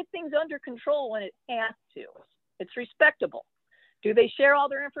how to get things under control when it has to. It's respectable. Do they share all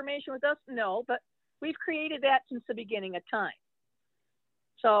their information with us? No, but we've created that since the beginning of time.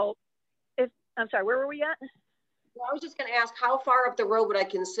 So, I'm sorry, where were we at? Well, I was just going to ask, how far up the road would I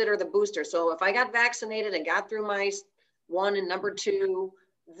consider the booster? So if I got vaccinated and got through my 1 and number 2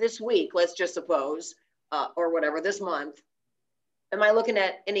 this week, let's just suppose, or whatever, this month, am I looking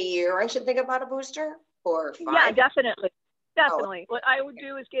at in a year I should think about a booster or 5? Yeah, definitely. Definitely. What I would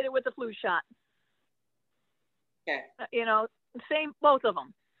do is get it with the flu shot. Okay. You know, same, both of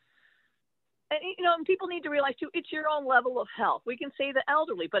them. And, you know, and people need to realize too, it's your own level of health. We can say the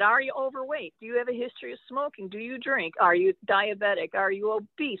elderly, but are you overweight? Do you have a history of smoking? Do you drink? Are you diabetic? Are you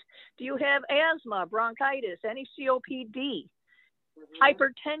obese? Do you have asthma, bronchitis, any COPD,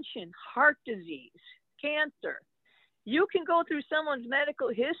 hypertension, heart disease, cancer? You can go through someone's medical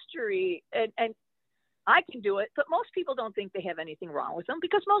history and I can do it, but most people don't think they have anything wrong with them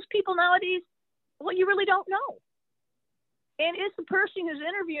because most people nowadays, well, you really don't know. And is the person who's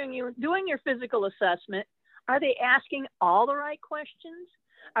interviewing you doing your physical assessment, are they asking all the right questions?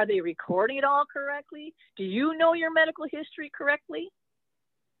 Are they recording it all correctly? Do you know your medical history correctly?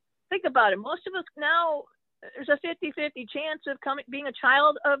 Think about it. Most of us now, there's a 50-50 chance of being a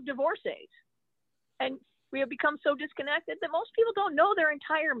child of divorcees. And we have become so disconnected that most people don't know their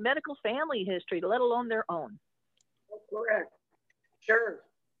entire medical family history, let alone their own. Correct. Sure.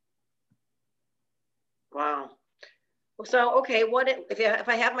 Wow. So, okay, what if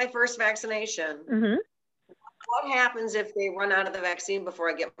I have my first vaccination, what happens if they run out of the vaccine before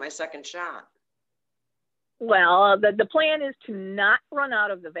I get my second shot? Well, the plan is to not run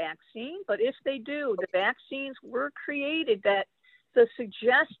out of the vaccine, but if they do, the vaccines were created that the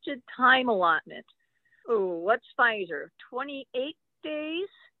suggested time allotment, what's Pfizer? 28 days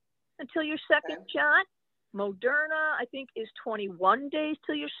until your second shot. Moderna, I think, is 21 days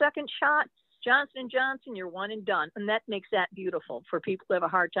till your second shot. Johnson & Johnson, you're one and done. And that makes that beautiful for people who have a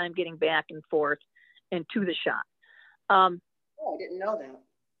hard time getting back and forth and to the shot. I didn't know that.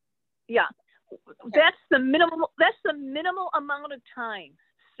 Yeah. Okay. That's the minimal amount of time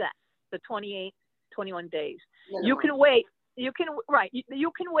set, the 28, 21 days. Minimum. You can wait. You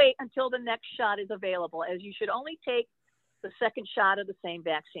can wait until the next shot is available, as you should only take the second shot of the same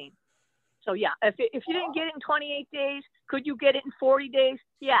vaccine. So yeah, if you didn't get it in 28 days, could you get it in 40 days?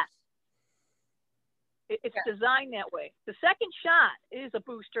 Yes. It's designed that way. The second shot is a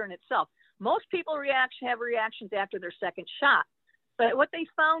booster in itself. Most people have reactions after their second shot. But what they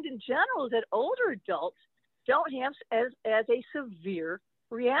found in general is that older adults don't have as a severe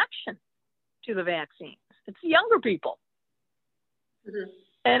reaction to the vaccines. It's younger people.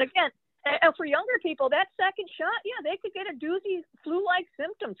 And again, for younger people, that second shot, they could get a doozy flu-like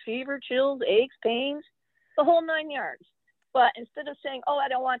symptoms, fever, chills, aches, pains, the whole 9 yards. But instead of saying, I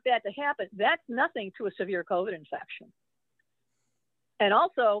don't want that to happen, that's nothing to a severe COVID infection. And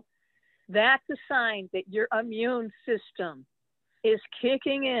also, that's a sign that your immune system is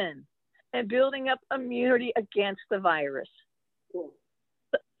kicking in and building up immunity against the virus. Cool.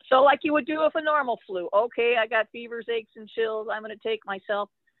 So like you would do with a normal flu. Okay, I got fevers, aches, and chills. I'm going to take myself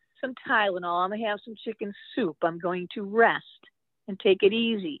some Tylenol. I'm going to have some chicken soup. I'm going to rest and take it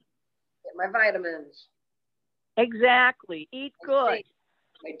easy. Get my vitamins. Exactly. Eat good.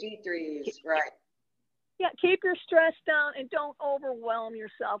 My D3s, right. Yeah, keep your stress down and don't overwhelm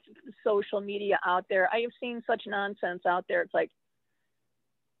yourself with the social media out there. I have seen such nonsense out there. It's like,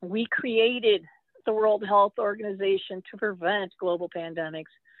 we created the World Health Organization to prevent global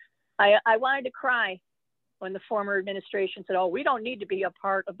pandemics. I wanted to cry when the former administration said, we don't need to be a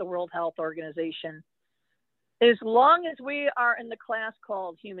part of the World Health Organization. As long as we are in the class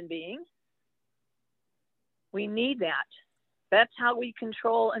called human beings, we need that. That's how we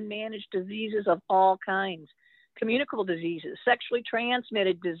control and manage diseases of all kinds. Communicable diseases, sexually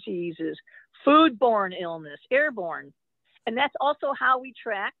transmitted diseases, foodborne illness, airborne. And that's also how we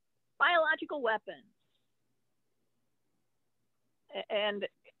track biological weapons. And,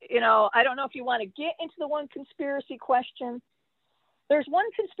 I don't know if you want to get into the one conspiracy question. There's one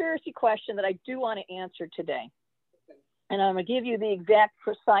conspiracy question that I do want to answer today. And I'm going to give you the exact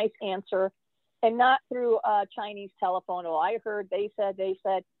precise answer and not through a Chinese telephone. I heard, they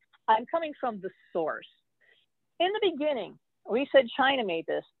said, I'm coming from the source. In the beginning, we said China made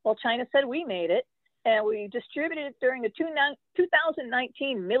this. Well, China said we made it. And we distributed it during the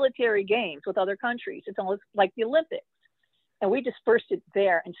 2019 military games with other countries. It's almost like the Olympics. And we dispersed it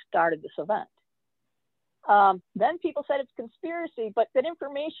there and started this event. Then people said it's conspiracy, but that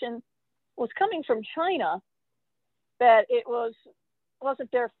information was coming from China, that it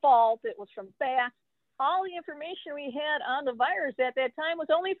wasn't their fault. It was from back. All the information we had on the virus at that time was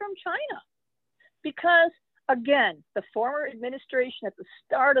only from China. Because, again, the former administration at the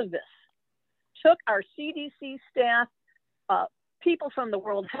start of this took our CDC staff, people from the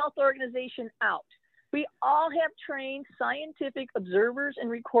World Health Organization out. We all have trained scientific observers and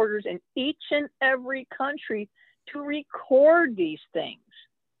recorders in each and every country to record these things.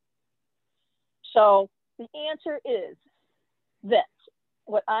 So the answer is this.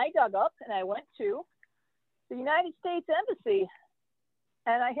 What I dug up, and I went to the United States Embassy,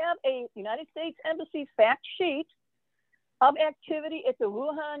 and I have a United States Embassy fact sheet of activity at the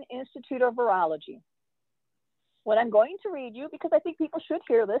Wuhan Institute of Virology. What I'm going to read you, because I think people should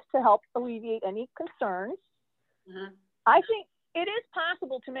hear this to help alleviate any concerns. Mm-hmm. I think it is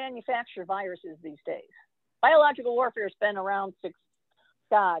possible to manufacture viruses these days. Biological warfare has been around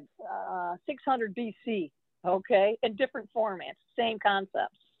 600 BC, okay, in different formats, same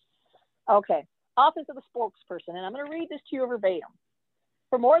concepts. Okay, Office of the Spokesperson, and I'm going to read this to you verbatim.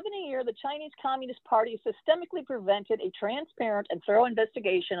 For more than a year, the Chinese Communist Party systemically prevented a transparent and thorough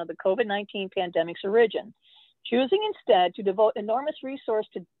investigation of the COVID-19 pandemic's origin, choosing instead to devote enormous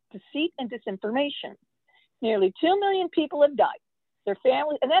resources to deceit and disinformation. Nearly 2 million people have died. Their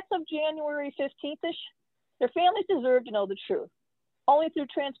families, and that's of January 15th-ish, their families deserve to know the truth. Only through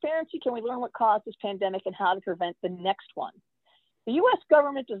transparency can we learn what caused this pandemic and how to prevent the next one. The U.S.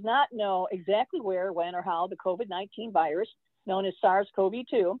 government does not know exactly where, when, or how the COVID-19 virus, known as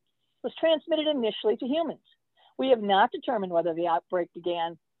SARS-CoV-2, was transmitted initially to humans. We have not determined whether the outbreak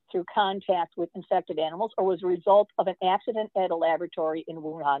began through contact with infected animals or was a result of an accident at a laboratory in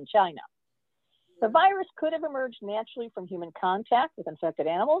Wuhan, China. The virus could have emerged naturally from human contact with infected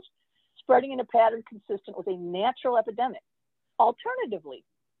animals, spreading in a pattern consistent with a natural epidemic. Alternatively,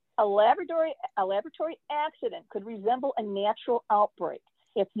 a laboratory accident could resemble a natural outbreak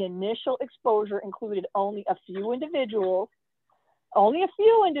if the initial exposure included only a few individuals,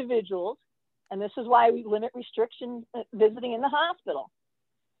 and this is why we limit restrictions visiting in the hospital.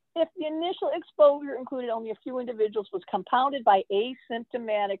 If the initial exposure included only a few individuals, was compounded by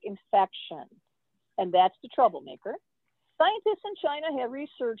asymptomatic infection, and that's the troublemaker. Scientists in China have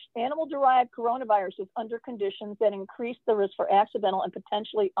researched animal-derived coronaviruses under conditions that increase the risk for accidental and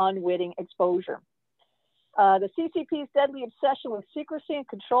potentially unwitting exposure. The CCP's deadly obsession with secrecy and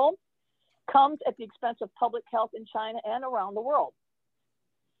control comes at the expense of public health in China and around the world.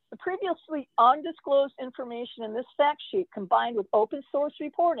 The previously undisclosed information in this fact sheet, combined with open source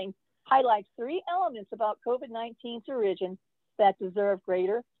reporting, highlights 3 elements about COVID-19's origin that deserve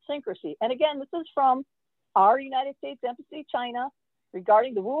greater secrecy. And again, this is from our United States Embassy, China,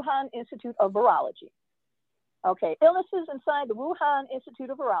 regarding the Wuhan Institute of Virology. Okay, illnesses inside the Wuhan Institute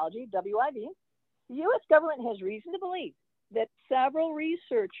of Virology, WIV. The U.S. government has reason to believe that several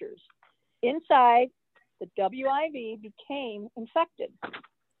researchers inside the WIV became infected.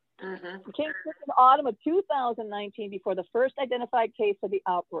 It came in the autumn of 2019 before the first identified case of the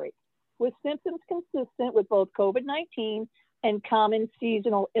outbreak, with symptoms consistent with both COVID-19 and common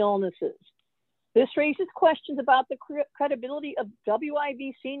seasonal illnesses. This raises questions about the credibility of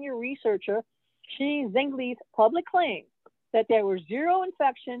WIV senior researcher Shi Zhengli's public claim that there were 0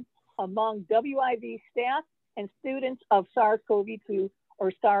 infection among WIV staff and students of SARS-CoV-2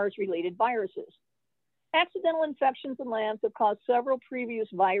 or SARS-related viruses. Accidental infections in labs have caused several previous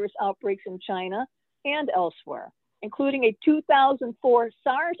virus outbreaks in China and elsewhere, including a 2004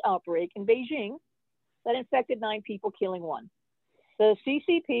 SARS outbreak in Beijing that infected 9 people, killing 1. The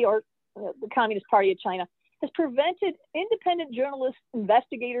CCP, or the Communist Party of China, has prevented independent journalists,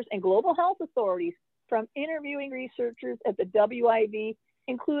 investigators, and global health authorities from interviewing researchers at the WIV,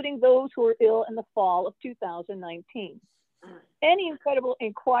 including those who were ill in the fall of 2019. Any incredible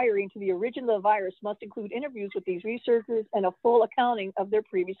inquiry into the origin of the virus must include interviews with these researchers and a full accounting of their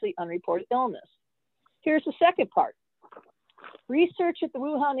previously unreported illness. Here's the second part. Research at the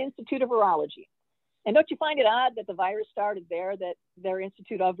Wuhan Institute of Virology. And don't you find it odd that the virus started there, that their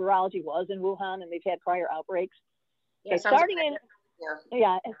Institute of Virology was in Wuhan and they've had prior outbreaks? Yeah, okay, starting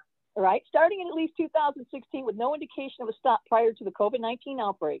in at least 2016 with no indication of a stop prior to the COVID-19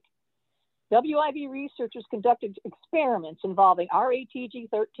 outbreak. WIV researchers conducted experiments involving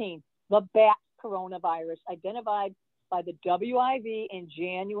RATG13, the bat coronavirus identified by the WIV in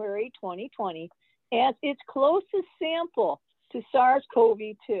January 2020 as its closest sample to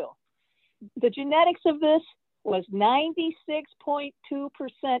SARS-CoV-2. The genetics of this was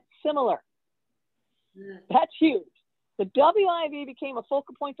 96.2% similar. That's huge. The WIV became a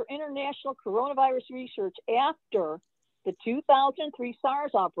focal point for international coronavirus research after the 2003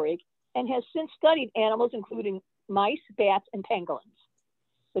 SARS outbreak and has since studied animals including mice, bats, and pangolins.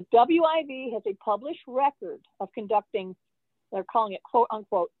 The WIV has a published record of conducting, they're calling it quote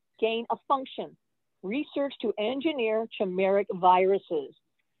unquote, gain of function research to engineer chimeric viruses.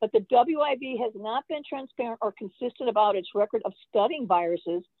 But the WIV has not been transparent or consistent about its record of studying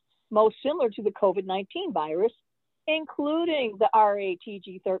viruses most similar to the COVID-19 virus, including the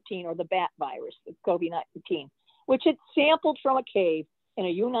RATG13 or the bat virus, the COVID-19, which it sampled from a cave in a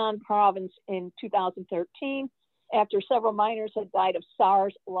Yunnan province in 2013 after several miners had died of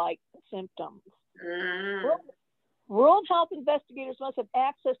SARS-like symptoms. World health investigators must have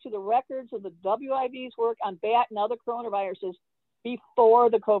access to the records of the WIV's work on bat and other coronaviruses before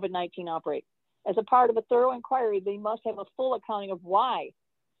the COVID-19 outbreak. As a part of a thorough inquiry, they must have a full accounting of why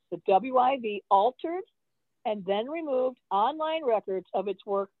the WIV altered and then removed online records of its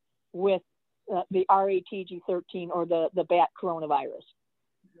work with the RATG13 or the bat coronavirus.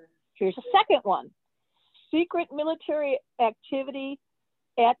 Here's a second one. Secret military activity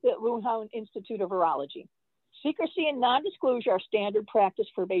at the Wuhan Institute of Virology. Secrecy and non-disclosure are standard practice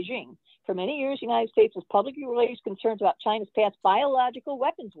for Beijing. For many years, the United States has publicly raised concerns about China's past biological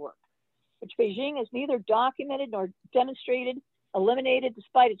weapons work, which Beijing has neither documented nor demonstrated, eliminated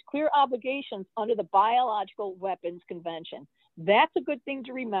despite its clear obligations under the Biological Weapons Convention. That's a good thing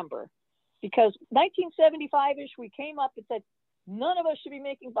to remember, because 1975-ish, we came up and said, none of us should be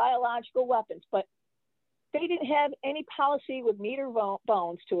making biological weapons, but they didn't have any policy with meat or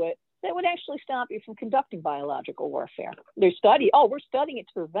bones to it that would actually stop you from conducting biological warfare. We're studying it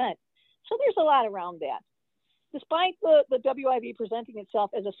to prevent. So there's a lot around that. Despite the WIV presenting itself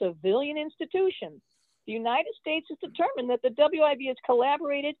as a civilian institution, the United States has determined that the WIV has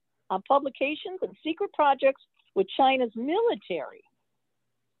collaborated on publications and secret projects with China's military.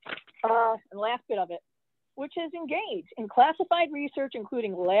 And last bit of it, which has engaged in classified research,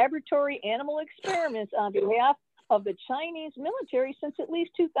 including laboratory animal experiments on behalf of the Chinese military since at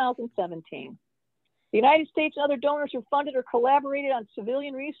least 2017. The United States and other donors who funded or collaborated on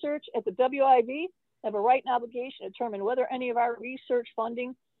civilian research at the WIV have a right and obligation to determine whether any of our research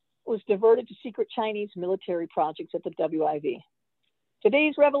funding was diverted to secret Chinese military projects at the WIV.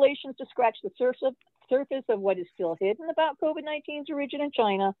 Today's revelations to scratch the surface of what is still hidden about COVID-19's origin in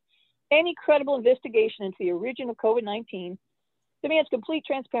China. Any credible investigation into the origin of COVID-19 demands complete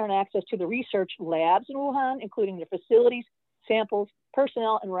transparent access to the research labs in Wuhan, including their facilities, samples,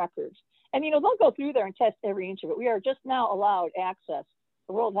 personnel, and records. And, they'll go through there and test every inch of it. We are just now allowed access,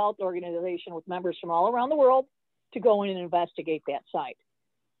 the World Health Organization, with members from all around the world, to go in and investigate that site.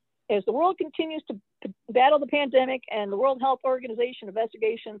 As the world continues to battle the pandemic and the World Health Organization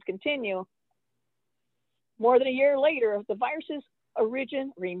investigations continue, more than a year later, the virus's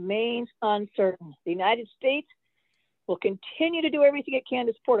origin remains uncertain. The United States will continue to do everything it can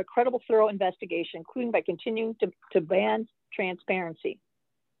to support a credible, thorough investigation, including by continuing to ban transparency.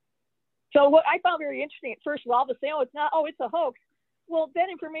 So what I found very interesting at first of all, to say, it's a hoax. Well, that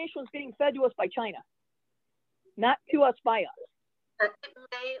information was being fed to us by China, not to us by us. It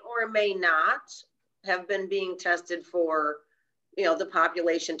may or may not have been being tested for, the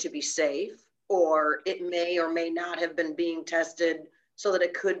population to be safe, or it may or may not have been being tested so that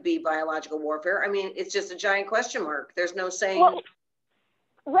it could be biological warfare. I mean, it's just a giant question mark. There's no saying. Well,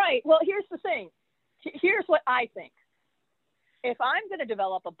 right. Well, here's the thing. Here's what I think. If I'm going to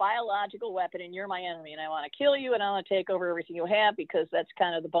develop a biological weapon and you're my enemy and I want to kill you and I want to take over everything you have, because that's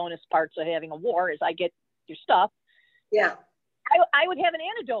kind of the bonus parts of having a war is I get your stuff. Yeah. I would have an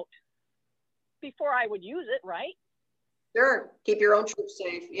antidote before I would use it, right? Sure. Keep your own troops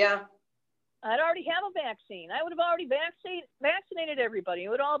safe. Yeah. I'd already have a vaccine. I would have already vaccinated everybody. It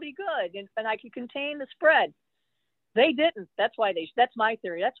would all be good, and I could contain the spread. They didn't. That's my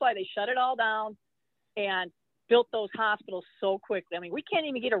theory. That's why they shut it all down and built those hospitals so quickly. I mean, we can't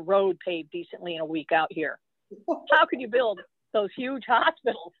even get a road paved decently in a week out here. How could you build those huge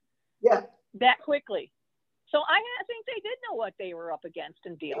hospitals that quickly? So I think they did know what they were up against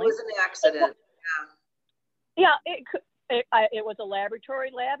and dealing. It was an accident. It was a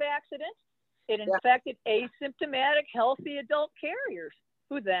laboratory lab accident. It infected asymptomatic, healthy adult carriers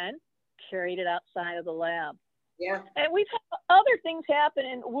who then carried it outside of the lab. Yeah. And we've had other things happen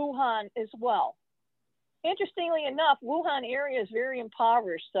in Wuhan as well. Interestingly enough, Wuhan area is very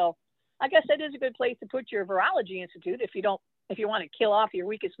impoverished. So I guess that is a good place to put your virology institute if you want to kill off your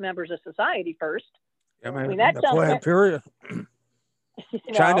weakest members of society first. Yeah, man, I mean, that sounds period.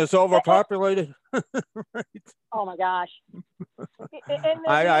 China's overpopulated. Right. Oh my gosh.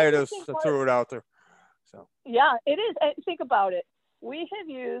 I just threw it out there. So yeah, it is. Think about it. We have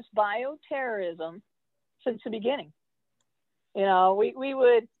used bioterrorism since the beginning. We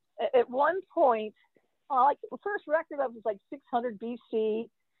would at one point, like the first record of was like 600 BC,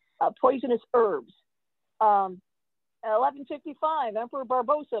 poisonous herbs. 1155, Emperor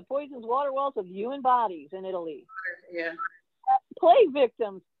Barbarossa poisons water wells of human bodies in Italy. Yeah. Plague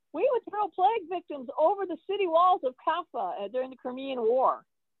victims. We would throw plague victims over the city walls of Kaffa during the Crimean War.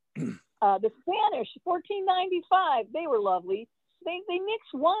 The Spanish, 1495, they were lovely. They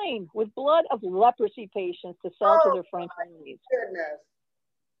mixed wine with blood of leprosy patients to sell to their French enemies. Goodness.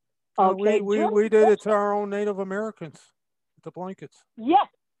 Okay, we did it to our own Native Americans with the blankets. Yes.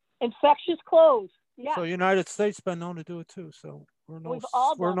 Infectious clothes. Yeah. So United States been known to do it too. So We've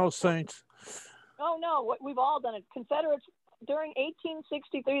all we're done no it. saints. Oh no, we've all done it. Confederates during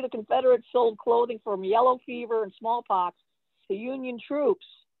 1863, the Confederates sold clothing from yellow fever and smallpox to Union troops.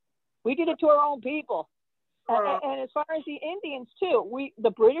 We did it to our own people. And as far as the Indians too,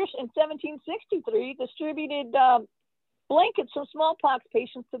 the British in 1763 distributed blankets from smallpox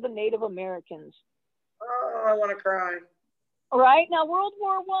patients to the Native Americans. Oh, I want to cry. All right, now World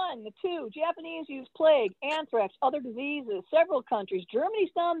War I, the two, Japanese used plague, anthrax, other diseases, several countries.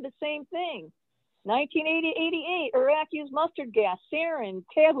 Germany's done the same thing. 1988, Iraq used mustard gas, sarin,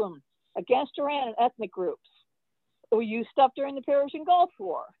 cadmium against Iran and ethnic groups. We used stuff during the Persian Gulf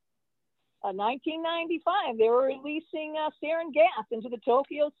War. 1995, they were releasing sarin gas into the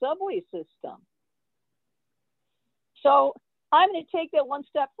Tokyo subway system. So I'm going to take that one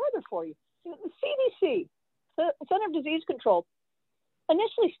step further for you. The CDC, the Center of Disease Control,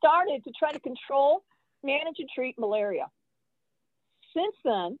 initially started to try to control, manage, and treat malaria. Since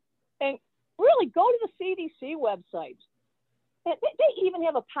then, and really go to the CDC website. They even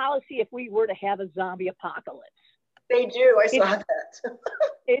have a policy if we were to have a zombie apocalypse. They do. I saw that.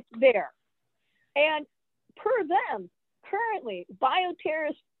 It's there. And per them, currently,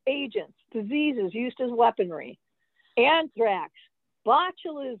 bioterrorist agents, diseases used as weaponry, anthrax,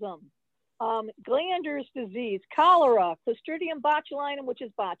 botulism, glanders disease, cholera, Clostridium botulinum, which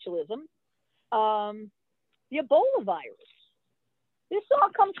is botulism, the Ebola virus. This all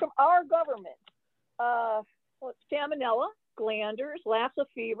comes from our government. Salmonella, glanders, Lassa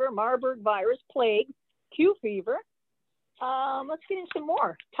fever, Marburg virus, plague, Q fever. Let's get into some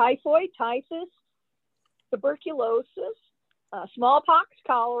more. Typhoid, typhus, tuberculosis, smallpox,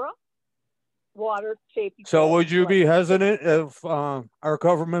 cholera, water safety. So would you be hesitant if our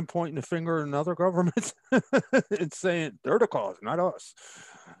government pointing the finger at another government and saying they're the cause, not us?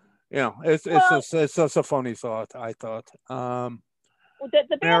 You know, it's just a funny thought. I thought.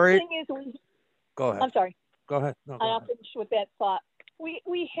 The bad thing is, go ahead. I'm sorry. Go ahead. No, go I'll ahead. finish with that thought.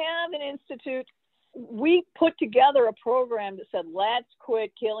 We have an institute. We put together a program that said, let's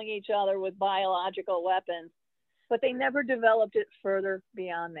quit killing each other with biological weapons, but they never developed it further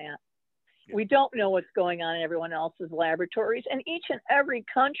beyond that. Yeah. We don't know what's going on in everyone else's laboratories, and each and every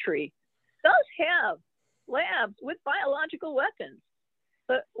country does have labs with biological weapons,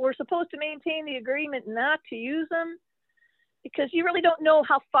 but we're supposed to maintain the agreement not to use them because you really don't know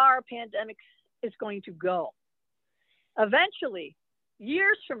how far a pandemic is going to go. Eventually,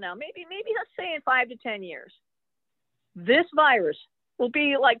 years from now, maybe let's say in 5 to 10 years, this virus will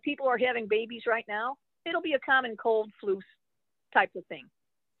be like people are having babies right now. It'll be a common cold, flu type of thing.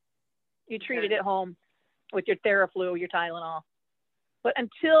 You treat it at home with your Theraflu, your Tylenol. But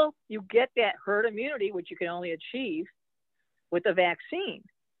until you get that herd immunity, which you can only achieve with a vaccine,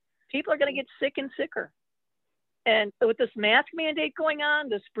 people are going to get sick and sicker. And with this mask mandate going on,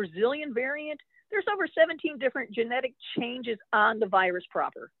 this Brazilian variant, there's over 17 different genetic changes on the virus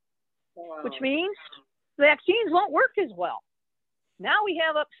proper, which means vaccines won't work as well. Now we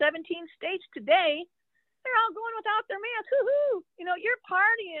have up 17 states today. They're all going without their masks. Hoo-hoo! You know, you're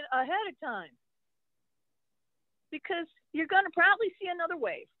partying ahead of time because you're going to probably see another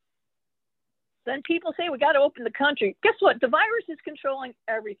wave. Then people say we got to open the country. Guess what? The virus is controlling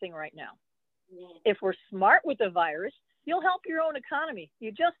everything right now. If we're smart with the virus, you'll help your own economy.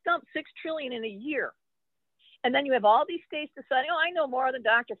 You just dumped $6 trillion in a year. And then you have all these states deciding, oh, I know more than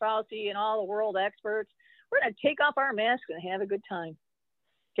Dr. Fauci and all the world experts. We're going to take off our masks and have a good time.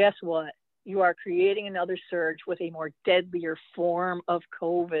 Guess what? You are creating another surge with a more deadlier form of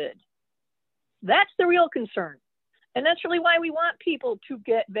COVID. That's the real concern. And that's really why we want people to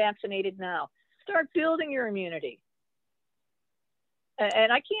get vaccinated now. Start building your immunity.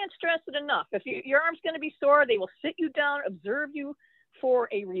 And I can't stress it enough. If your arm's going to be sore, they will sit you down, observe you for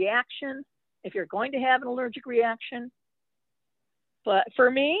a reaction, if you're going to have an allergic reaction. But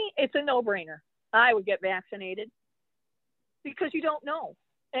for me, it's a no-brainer. I would get vaccinated because you don't know.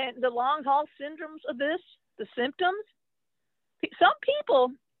 And the long haul syndromes of this, the symptoms, some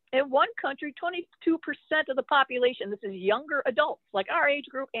people in one country, 22% of the population, this is younger adults, like our age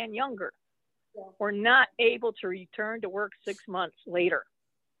group and younger, were not able to return to work 6 months later.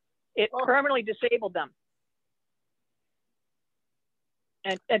 It permanently disabled them.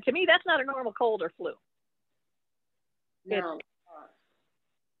 And to me, that's not a normal cold or flu. No. It's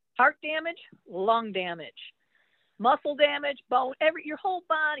heart damage, lung damage, muscle damage, bone, your whole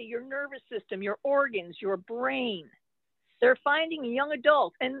body, your nervous system, your organs, your brain. They're finding young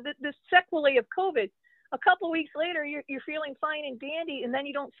adults. And the sequelae of COVID, a couple of weeks later, you're feeling fine and dandy, and then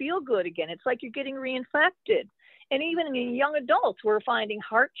you don't feel good again. It's like you're getting reinfected. And even in young adults, we're finding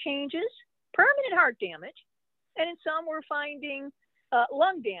heart changes, permanent heart damage, and in some we're finding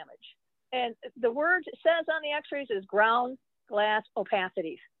lung damage. And the word says on the x-rays is ground glass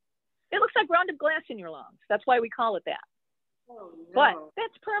opacities. It looks like grounded glass in your lungs. That's why we call it that. Oh, no. But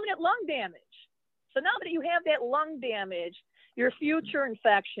that's permanent lung damage. So now that you have that lung damage, your future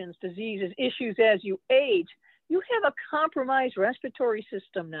infections, diseases, issues as you age, you have a compromised respiratory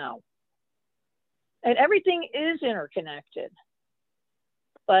system now. And everything is interconnected.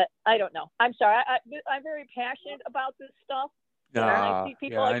 But I don't know. I'm sorry. I'm very passionate about this stuff. Yeah,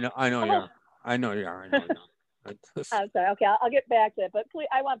 I know you are. I know you are. I'm sorry. Okay, I'll get back to it. But please,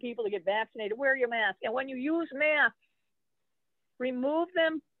 I want people to get vaccinated. Wear your mask. And when you use masks, remove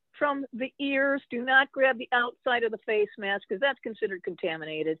them from the ears. Do not grab the outside of the face mask because that's considered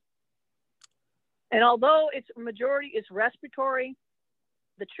contaminated. And although its majority is respiratory,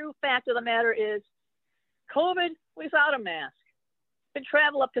 the true fact of the matter is COVID without a mask can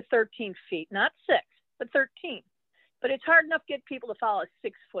travel up to 13 feet, not 6, but 13. But it's hard enough to get people to follow a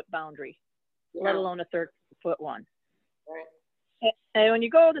 6-foot boundary, let alone a 13-foot one. Right. And when you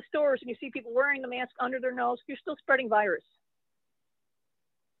go to the stores and you see people wearing the mask under their nose, you're still spreading virus.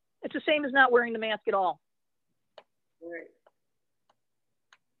 It's the same as not wearing the mask at all. Right.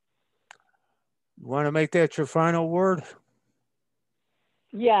 You want to make that your final word?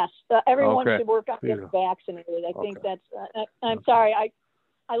 Yes, everyone Okay. should work on getting vaccinated. I think that's, I'm sorry,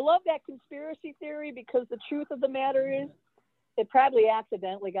 I love that conspiracy theory because the truth of the matter is it probably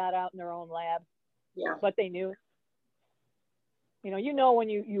accidentally got out in their own lab, but they knew. You know when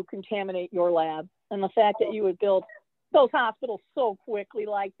you contaminate your lab, and the fact that you would build those hospitals so quickly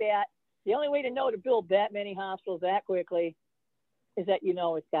like that, the only way to know to build that many hospitals that quickly is that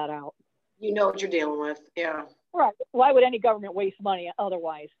it's got out. You know what you're dealing with, yeah. Right. Why would any government waste money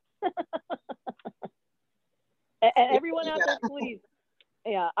otherwise? And everyone out there, please.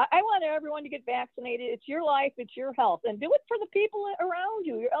 Yeah, I want everyone to get vaccinated. It's your life. It's your health. And do it for the people around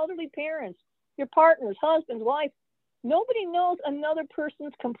you, your elderly parents, your partners, husbands, wives. Nobody knows another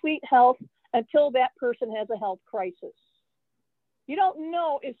person's complete health until that person has a health crisis. You don't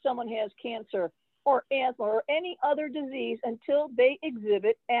know if someone has cancer or asthma or any other disease until they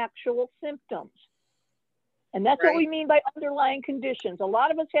exhibit actual symptoms. And that's what we mean by underlying conditions. A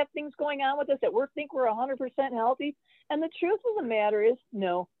lot of us have things going on with us that we think we're 100% healthy. And the truth of the matter is,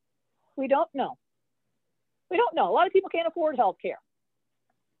 no, we don't know. We don't know. A lot of people can't afford health care.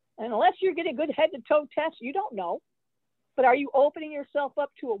 And unless you're getting a good head-to-toe test, you don't know. But are you opening yourself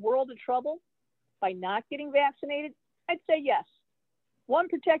up to a world of trouble by not getting vaccinated? I'd say yes. 1,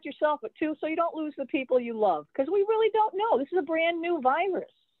 protect yourself, but 2, so you don't lose the people you love. Because we really don't know. This is a brand new virus.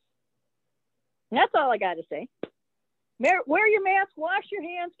 And that's all I got to say. Wear your mask, wash your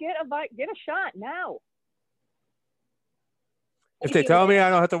hands, get a shot now. If they tell me I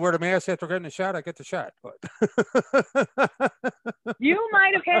don't have to wear the mask after getting the shot, I get the shot. But you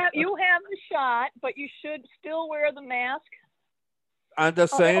have the shot, but you should still wear the mask. I'm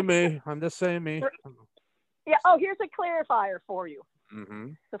just saying me. Yeah. Oh, here's a clarifier for you.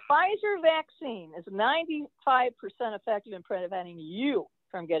 Mm-hmm. The Pfizer vaccine is 95% effective in preventing you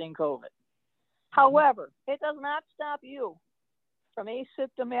from getting COVID. However, it does not stop you from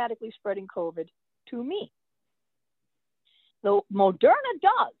asymptomatically spreading COVID to me. The Moderna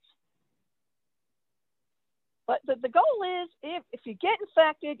does. But the goal is if you get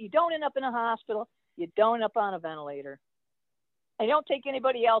infected, you don't end up in a hospital, you don't end up on a ventilator, and you don't take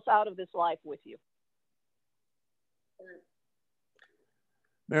anybody else out of this life with you.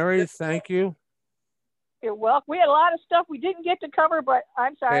 Mary, thank you. You're welcome. We had a lot of stuff we didn't get to cover, but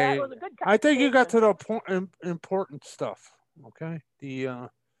I'm sorry, that was a good conversation. I think you got to the important stuff. Okay.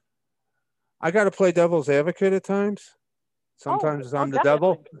 I got to play devil's advocate at times. Sometimes I'm the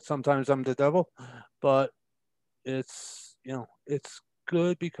devil. Sometimes I'm the devil. But it's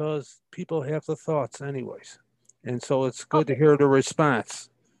good because people have the thoughts anyways. And so it's good to hear the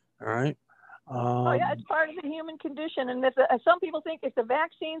response. All right. It's part of the human condition. And some people think if the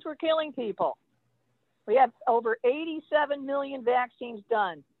vaccines were killing people, we have over 87 million vaccines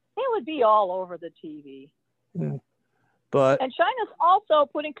done. It would be all over the TV. Yeah. And China's also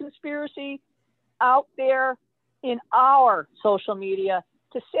putting conspiracy out there in our social media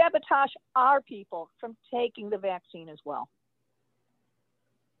to sabotage our people from taking the vaccine as well.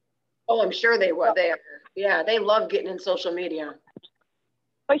 Oh, I'm sure they would. They love getting in social media.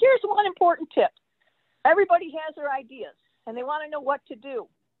 But here's one important tip. Everybody has their ideas and they want to know what to do.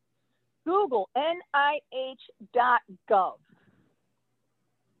 Google NIH.gov.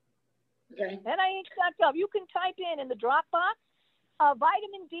 Okay. NIH.gov. You can type in the drop box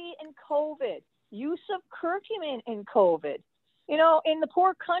vitamin D in COVID, use of curcumin in COVID, You know, in the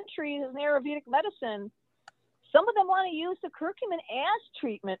poor countries in Ayurvedic medicine, some of them want to use the curcumin as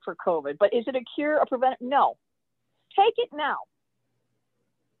treatment for COVID, but is it a cure or prevent? No. Take it now,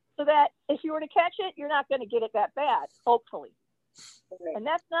 so that if you were to catch it, you're not going to get it that bad, hopefully. Right. And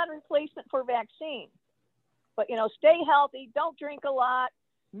that's not a replacement for vaccine. But, you know, stay healthy, don't drink a lot,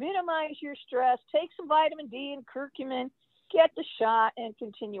 minimize your stress, take some vitamin D and curcumin, get the shot, and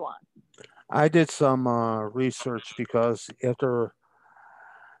continue on. I did some research because after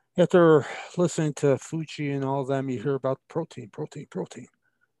listening to Fuji and all them, you hear about protein, protein, protein.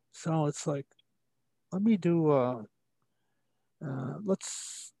 So it's like, let me do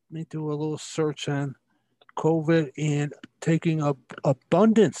let's let me do a little search on COVID and taking a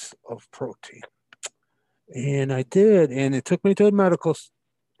abundance of protein. And I did, and it took me to the medical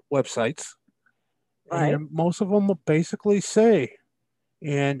websites, Right. and most of them will basically say,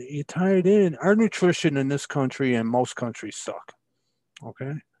 and you tie it in, our nutrition in this country and most countries suck.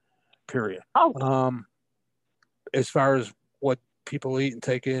 Okay, period. Oh, As far as what people eat and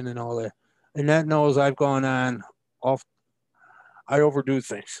take in and all that, and that knows I've gone on off. I overdo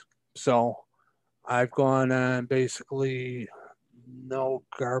things, so I've gone on basically no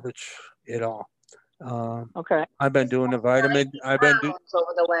garbage at all. okay. I've been doing the vitamin. 90 I've been do, pounds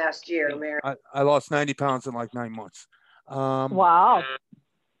over the last year, Mary. I lost 90 pounds in like 9 months. Wow.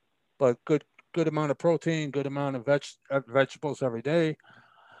 But good amount of protein, good amount of vegetables every day.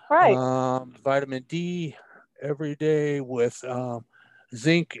 Right. Vitamin D every day with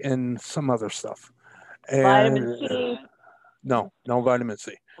zinc and some other stuff. And Vitamin C. no vitamin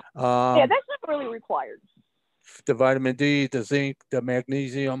C. Yeah, that's not really required. The vitamin D, the zinc, the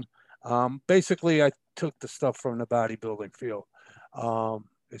magnesium. Basically, I took the stuff from the bodybuilding field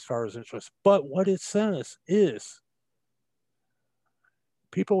as far as interest. But what it says is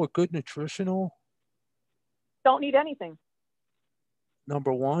people with good nutritional, Don't need anything.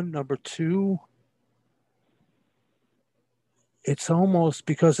 number one. Number two, it's almost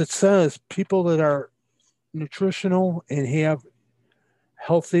because it says people that are nutritional and have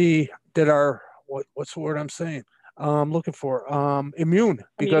healthy, that are, what's the word I'm saying? Looking for immune,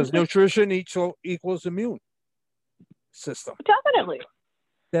 because Immune nutrition equals immune system. Definitely.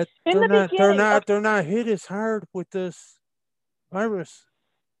 That In the beginning, they're not hit as hard with this virus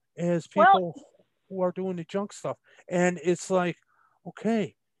as well, people who are doing the junk stuff. And it's like,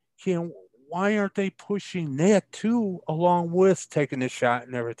 okay, why aren't they pushing that too, along with taking the shot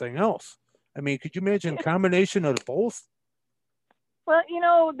and everything else? I mean, could you imagine a combination of both? well, you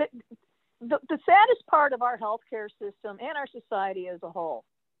know, the saddest part of our healthcare system and our society as a whole,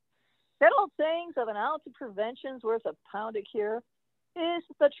 that old sayings of an ounce of prevention's worth a pound of cure is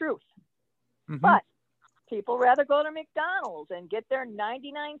the truth. Mm-hmm. But people rather go to McDonald's and get their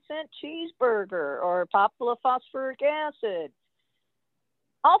 99-cent cheeseburger or pop full of phosphoric acid.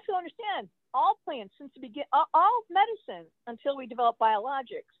 Also understand, all plants since the beginning, all medicine until we developed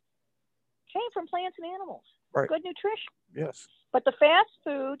biologics came from plants and animals. Right. Good nutrition. Yes. But the fast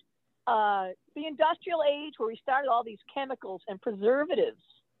food, the industrial age where we started all these chemicals and preservatives,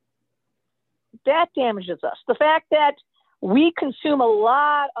 that damages us. The fact that we consume a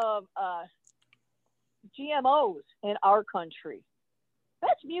lot of GMOs in our country,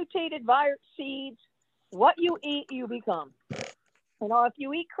 that's mutated virus seeds. What you eat, you become. You know, if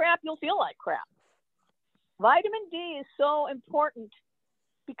you eat crap, you'll feel like crap. Vitamin D is so important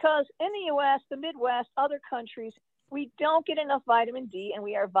because in the U.S., the Midwest, other countries, we don't get enough vitamin D, and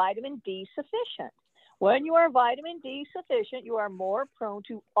we are vitamin D sufficient. When you are vitamin D sufficient, you are more prone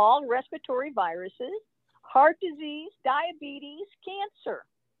to all respiratory viruses, heart disease, diabetes, cancer.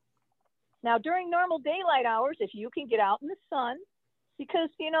 Now, during normal daylight hours, if you can get out in the sun, because,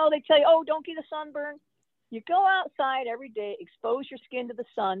 you know, they tell you, oh, don't get a sunburn. You go outside every day, expose your skin to the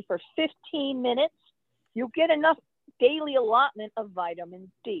sun for 15 minutes, you'll get enough daily allotment of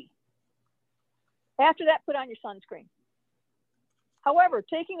vitamin D. After that, put on your sunscreen. However,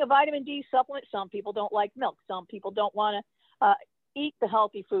 taking a vitamin D supplement, some people don't like milk. Some people don't want to eat the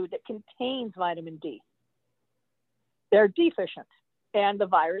healthy food that contains vitamin D. They're deficient, and the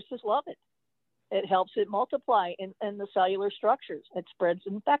viruses love it. It helps it multiply in the cellular structures. It spreads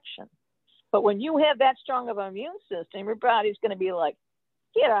infection. But when you have that strong of an immune system, your body's going to be like,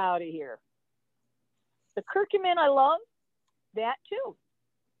 get out of here. The curcumin, I love that too.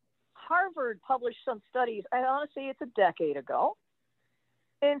 Harvard published some studies, I want to say it's a decade ago,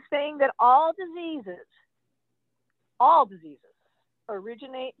 in saying that all diseases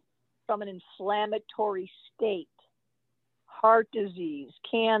originate from an inflammatory state. Heart disease,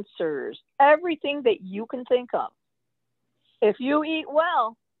 cancers, everything that you can think of. If you eat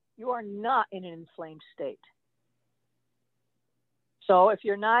well, you are not in an inflamed state. So if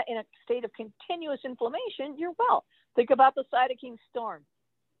you're not in a state of continuous inflammation, you're well. Think about the cytokine storm.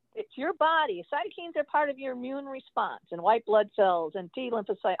 It's your body. Cytokines are part of your immune response, and white blood cells and T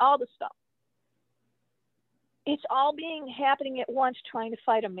lymphocytes, all the stuff. It's all happening at once, trying to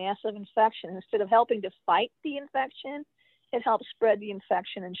fight a massive infection. Instead of helping to fight the infection, it helps spread the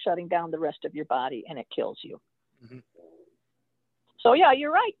infection and shutting down the rest of your body, and it kills you. Mm-hmm. So yeah,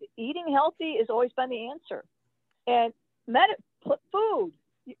 you're right. Eating healthy has always been the answer. And food,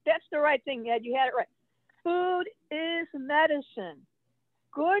 that's the right thing, Ed. You had it right. Food is medicine.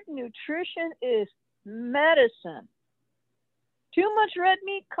 Good nutrition is medicine. Too much red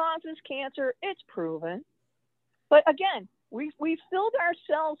meat causes cancer. It's proven. But again, we've filled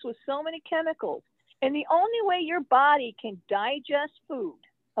ourselves with so many chemicals. And the only way your body can digest food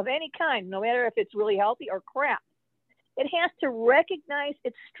of any kind, no matter if it's really healthy or crap, it has to recognize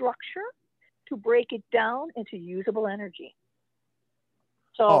its structure to break it down into usable energy.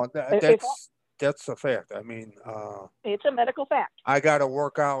 So that's a fact. I mean, it's a medical fact. I got to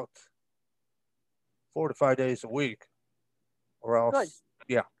work out 4 to 5 days a week, or else, good.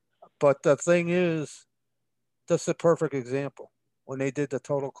 Yeah. But the thing is, that's a perfect example. When they did the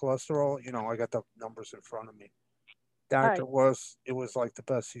total cholesterol, I got the numbers in front of me. Doctor it was like the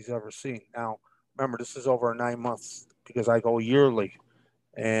best he's ever seen. Now, remember, this is over 9 months because I go yearly,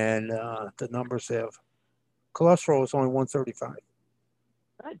 and the numbers have cholesterol is only 135.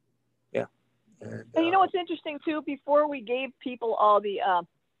 Good. Yeah. And you know what's interesting too? Before we gave people all the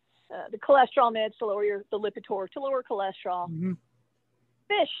cholesterol meds to lower the Lipitor to lower cholesterol, mm-hmm.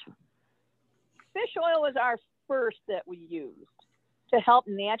 Fish oil was our first that we used to help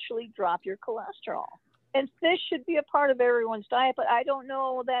naturally drop your cholesterol. And fish should be a part of everyone's diet, but I don't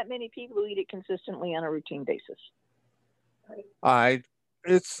know that many people who eat it consistently on a routine basis.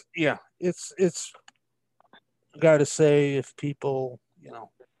 It's got to say, if people,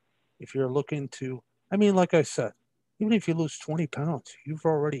 if you're looking to, I mean, like I said, even if you lose 20 pounds, you've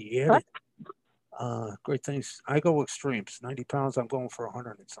already added great things. I go extremes. 90 pounds, I'm going for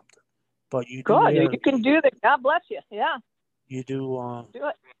 100 and something. But you do. Good, you can do that. God bless you. Yeah. You do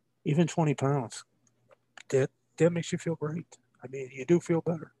it. Even 20 pounds. That makes you feel great. I mean, you do feel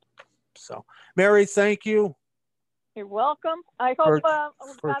better. So, Mary, thank you. You're welcome. I hope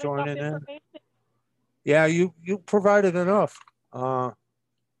for joining in. Yeah, you provided enough.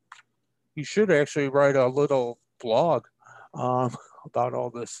 You should actually write a little blog about all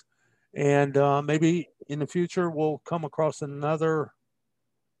this, and maybe in the future we'll come across another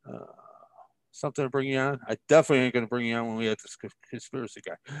something to bring you on. I definitely ain't going to bring you on when we have this conspiracy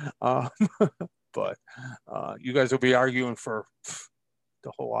guy, but you guys will be arguing for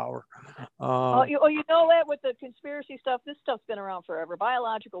the whole hour. You know that with the conspiracy stuff, this stuff's been around forever.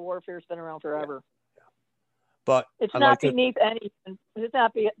 Biological warfare's been around forever. Yeah. But it's not beneath anything. It's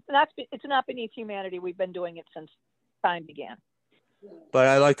not beneath humanity. We've been doing it since time began. But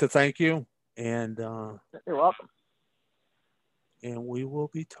I'd like to thank you, and you're welcome. And we will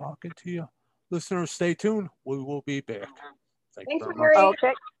be talking to you, listeners. Stay tuned. We will be back. Thanks, Mary.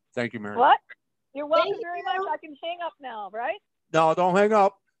 Okay. Thank you, Mary. What? You're welcome very much. I can hang up now, right? No, don't hang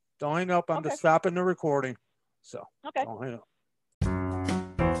up. Don't hang up. I'm just stopping the recording. So don't hang up.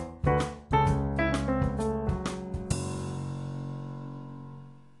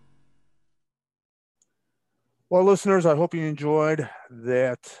 Well, listeners, I hope you enjoyed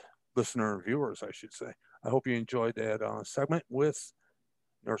that. Listener and viewers, I should say. I hope you enjoyed that segment with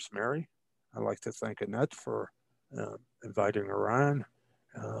Nurse Mary. I'd like to thank Annette for inviting her on.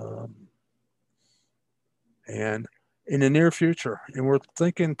 And in the near future, and we're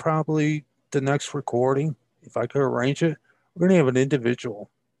thinking probably the next recording, if I could arrange it, we're going to have an individual,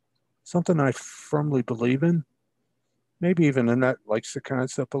 something I firmly believe in. Maybe even Annette likes the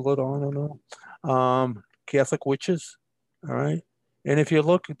concept a little, I don't know. Catholic witches, all right? And if you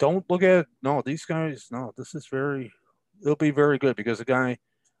look, don't look at, these guys, this is it'll be very good because the guy,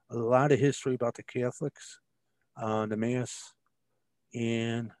 a lot of history about the Catholics, the Mass,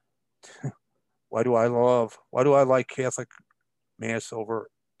 and why do I like Catholic Mass over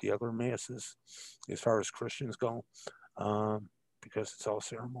the other Masses as far as Christians go? Because it's all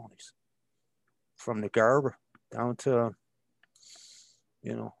ceremonies. From the garb down to,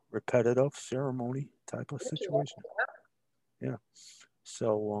 repetitive ceremony type of situation. Yeah.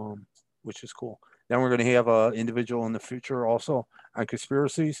 So, which is cool. Then we're going to have an individual in the future also on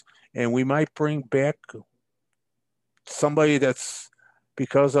conspiracies, and we might bring back somebody that's,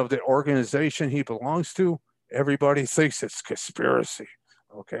 because of the organization he belongs to, everybody thinks it's conspiracy.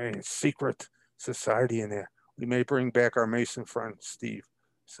 Okay, it's secret society in there. We may bring back our Mason friend Steve,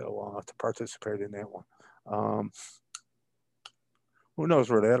 so to participate in that one. who knows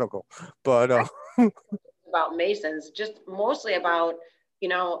where that'll go? But About Masons, just mostly about,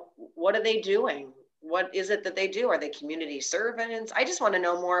 what are they doing? What is it that they do? Are they community servants? I just want to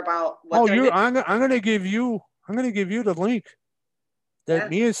know more about what they're doing. I'm gonna give you the link that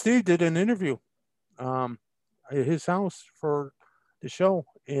me and Steve did an interview at his house for the show,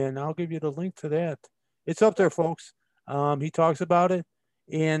 and I'll give you the link to that. It's up there, folks. He talks about it,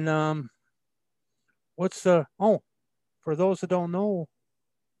 and for those that don't know,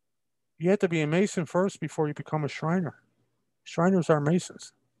 you have to be a Mason first before you become a Shriner. Shriners are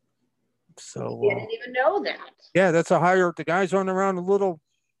Masons. So I didn't even know that. Yeah, that's a higher. The guys running around in little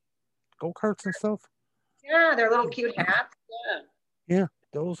go karts and stuff. Yeah, they're little cute hats. Yeah,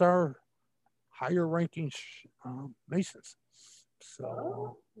 those are higher ranking Masons.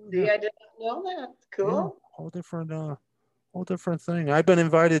 So I didn't know that. Cool. Yeah, whole different thing. I've been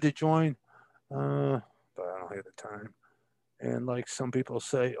invited to join, but I don't have the time. And like some people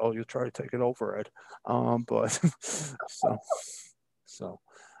say, oh, you try to take it over, Ed. But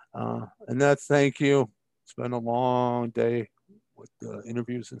and that's thank you. It's been a long day with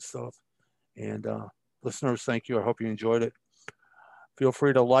interviews and stuff. And listeners, thank you. I hope you enjoyed it. Feel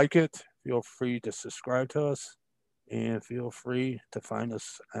free to like it. Feel free to subscribe to us. And feel free to find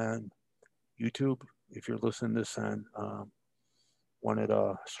us on YouTube. If you're listening to this on one of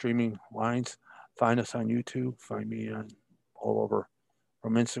the streaming lines, find us on YouTube. Find me on all over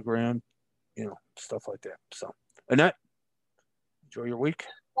from Instagram, stuff like that. So, Annette, enjoy your week.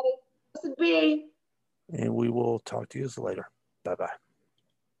 And we will talk to you later. Bye-bye.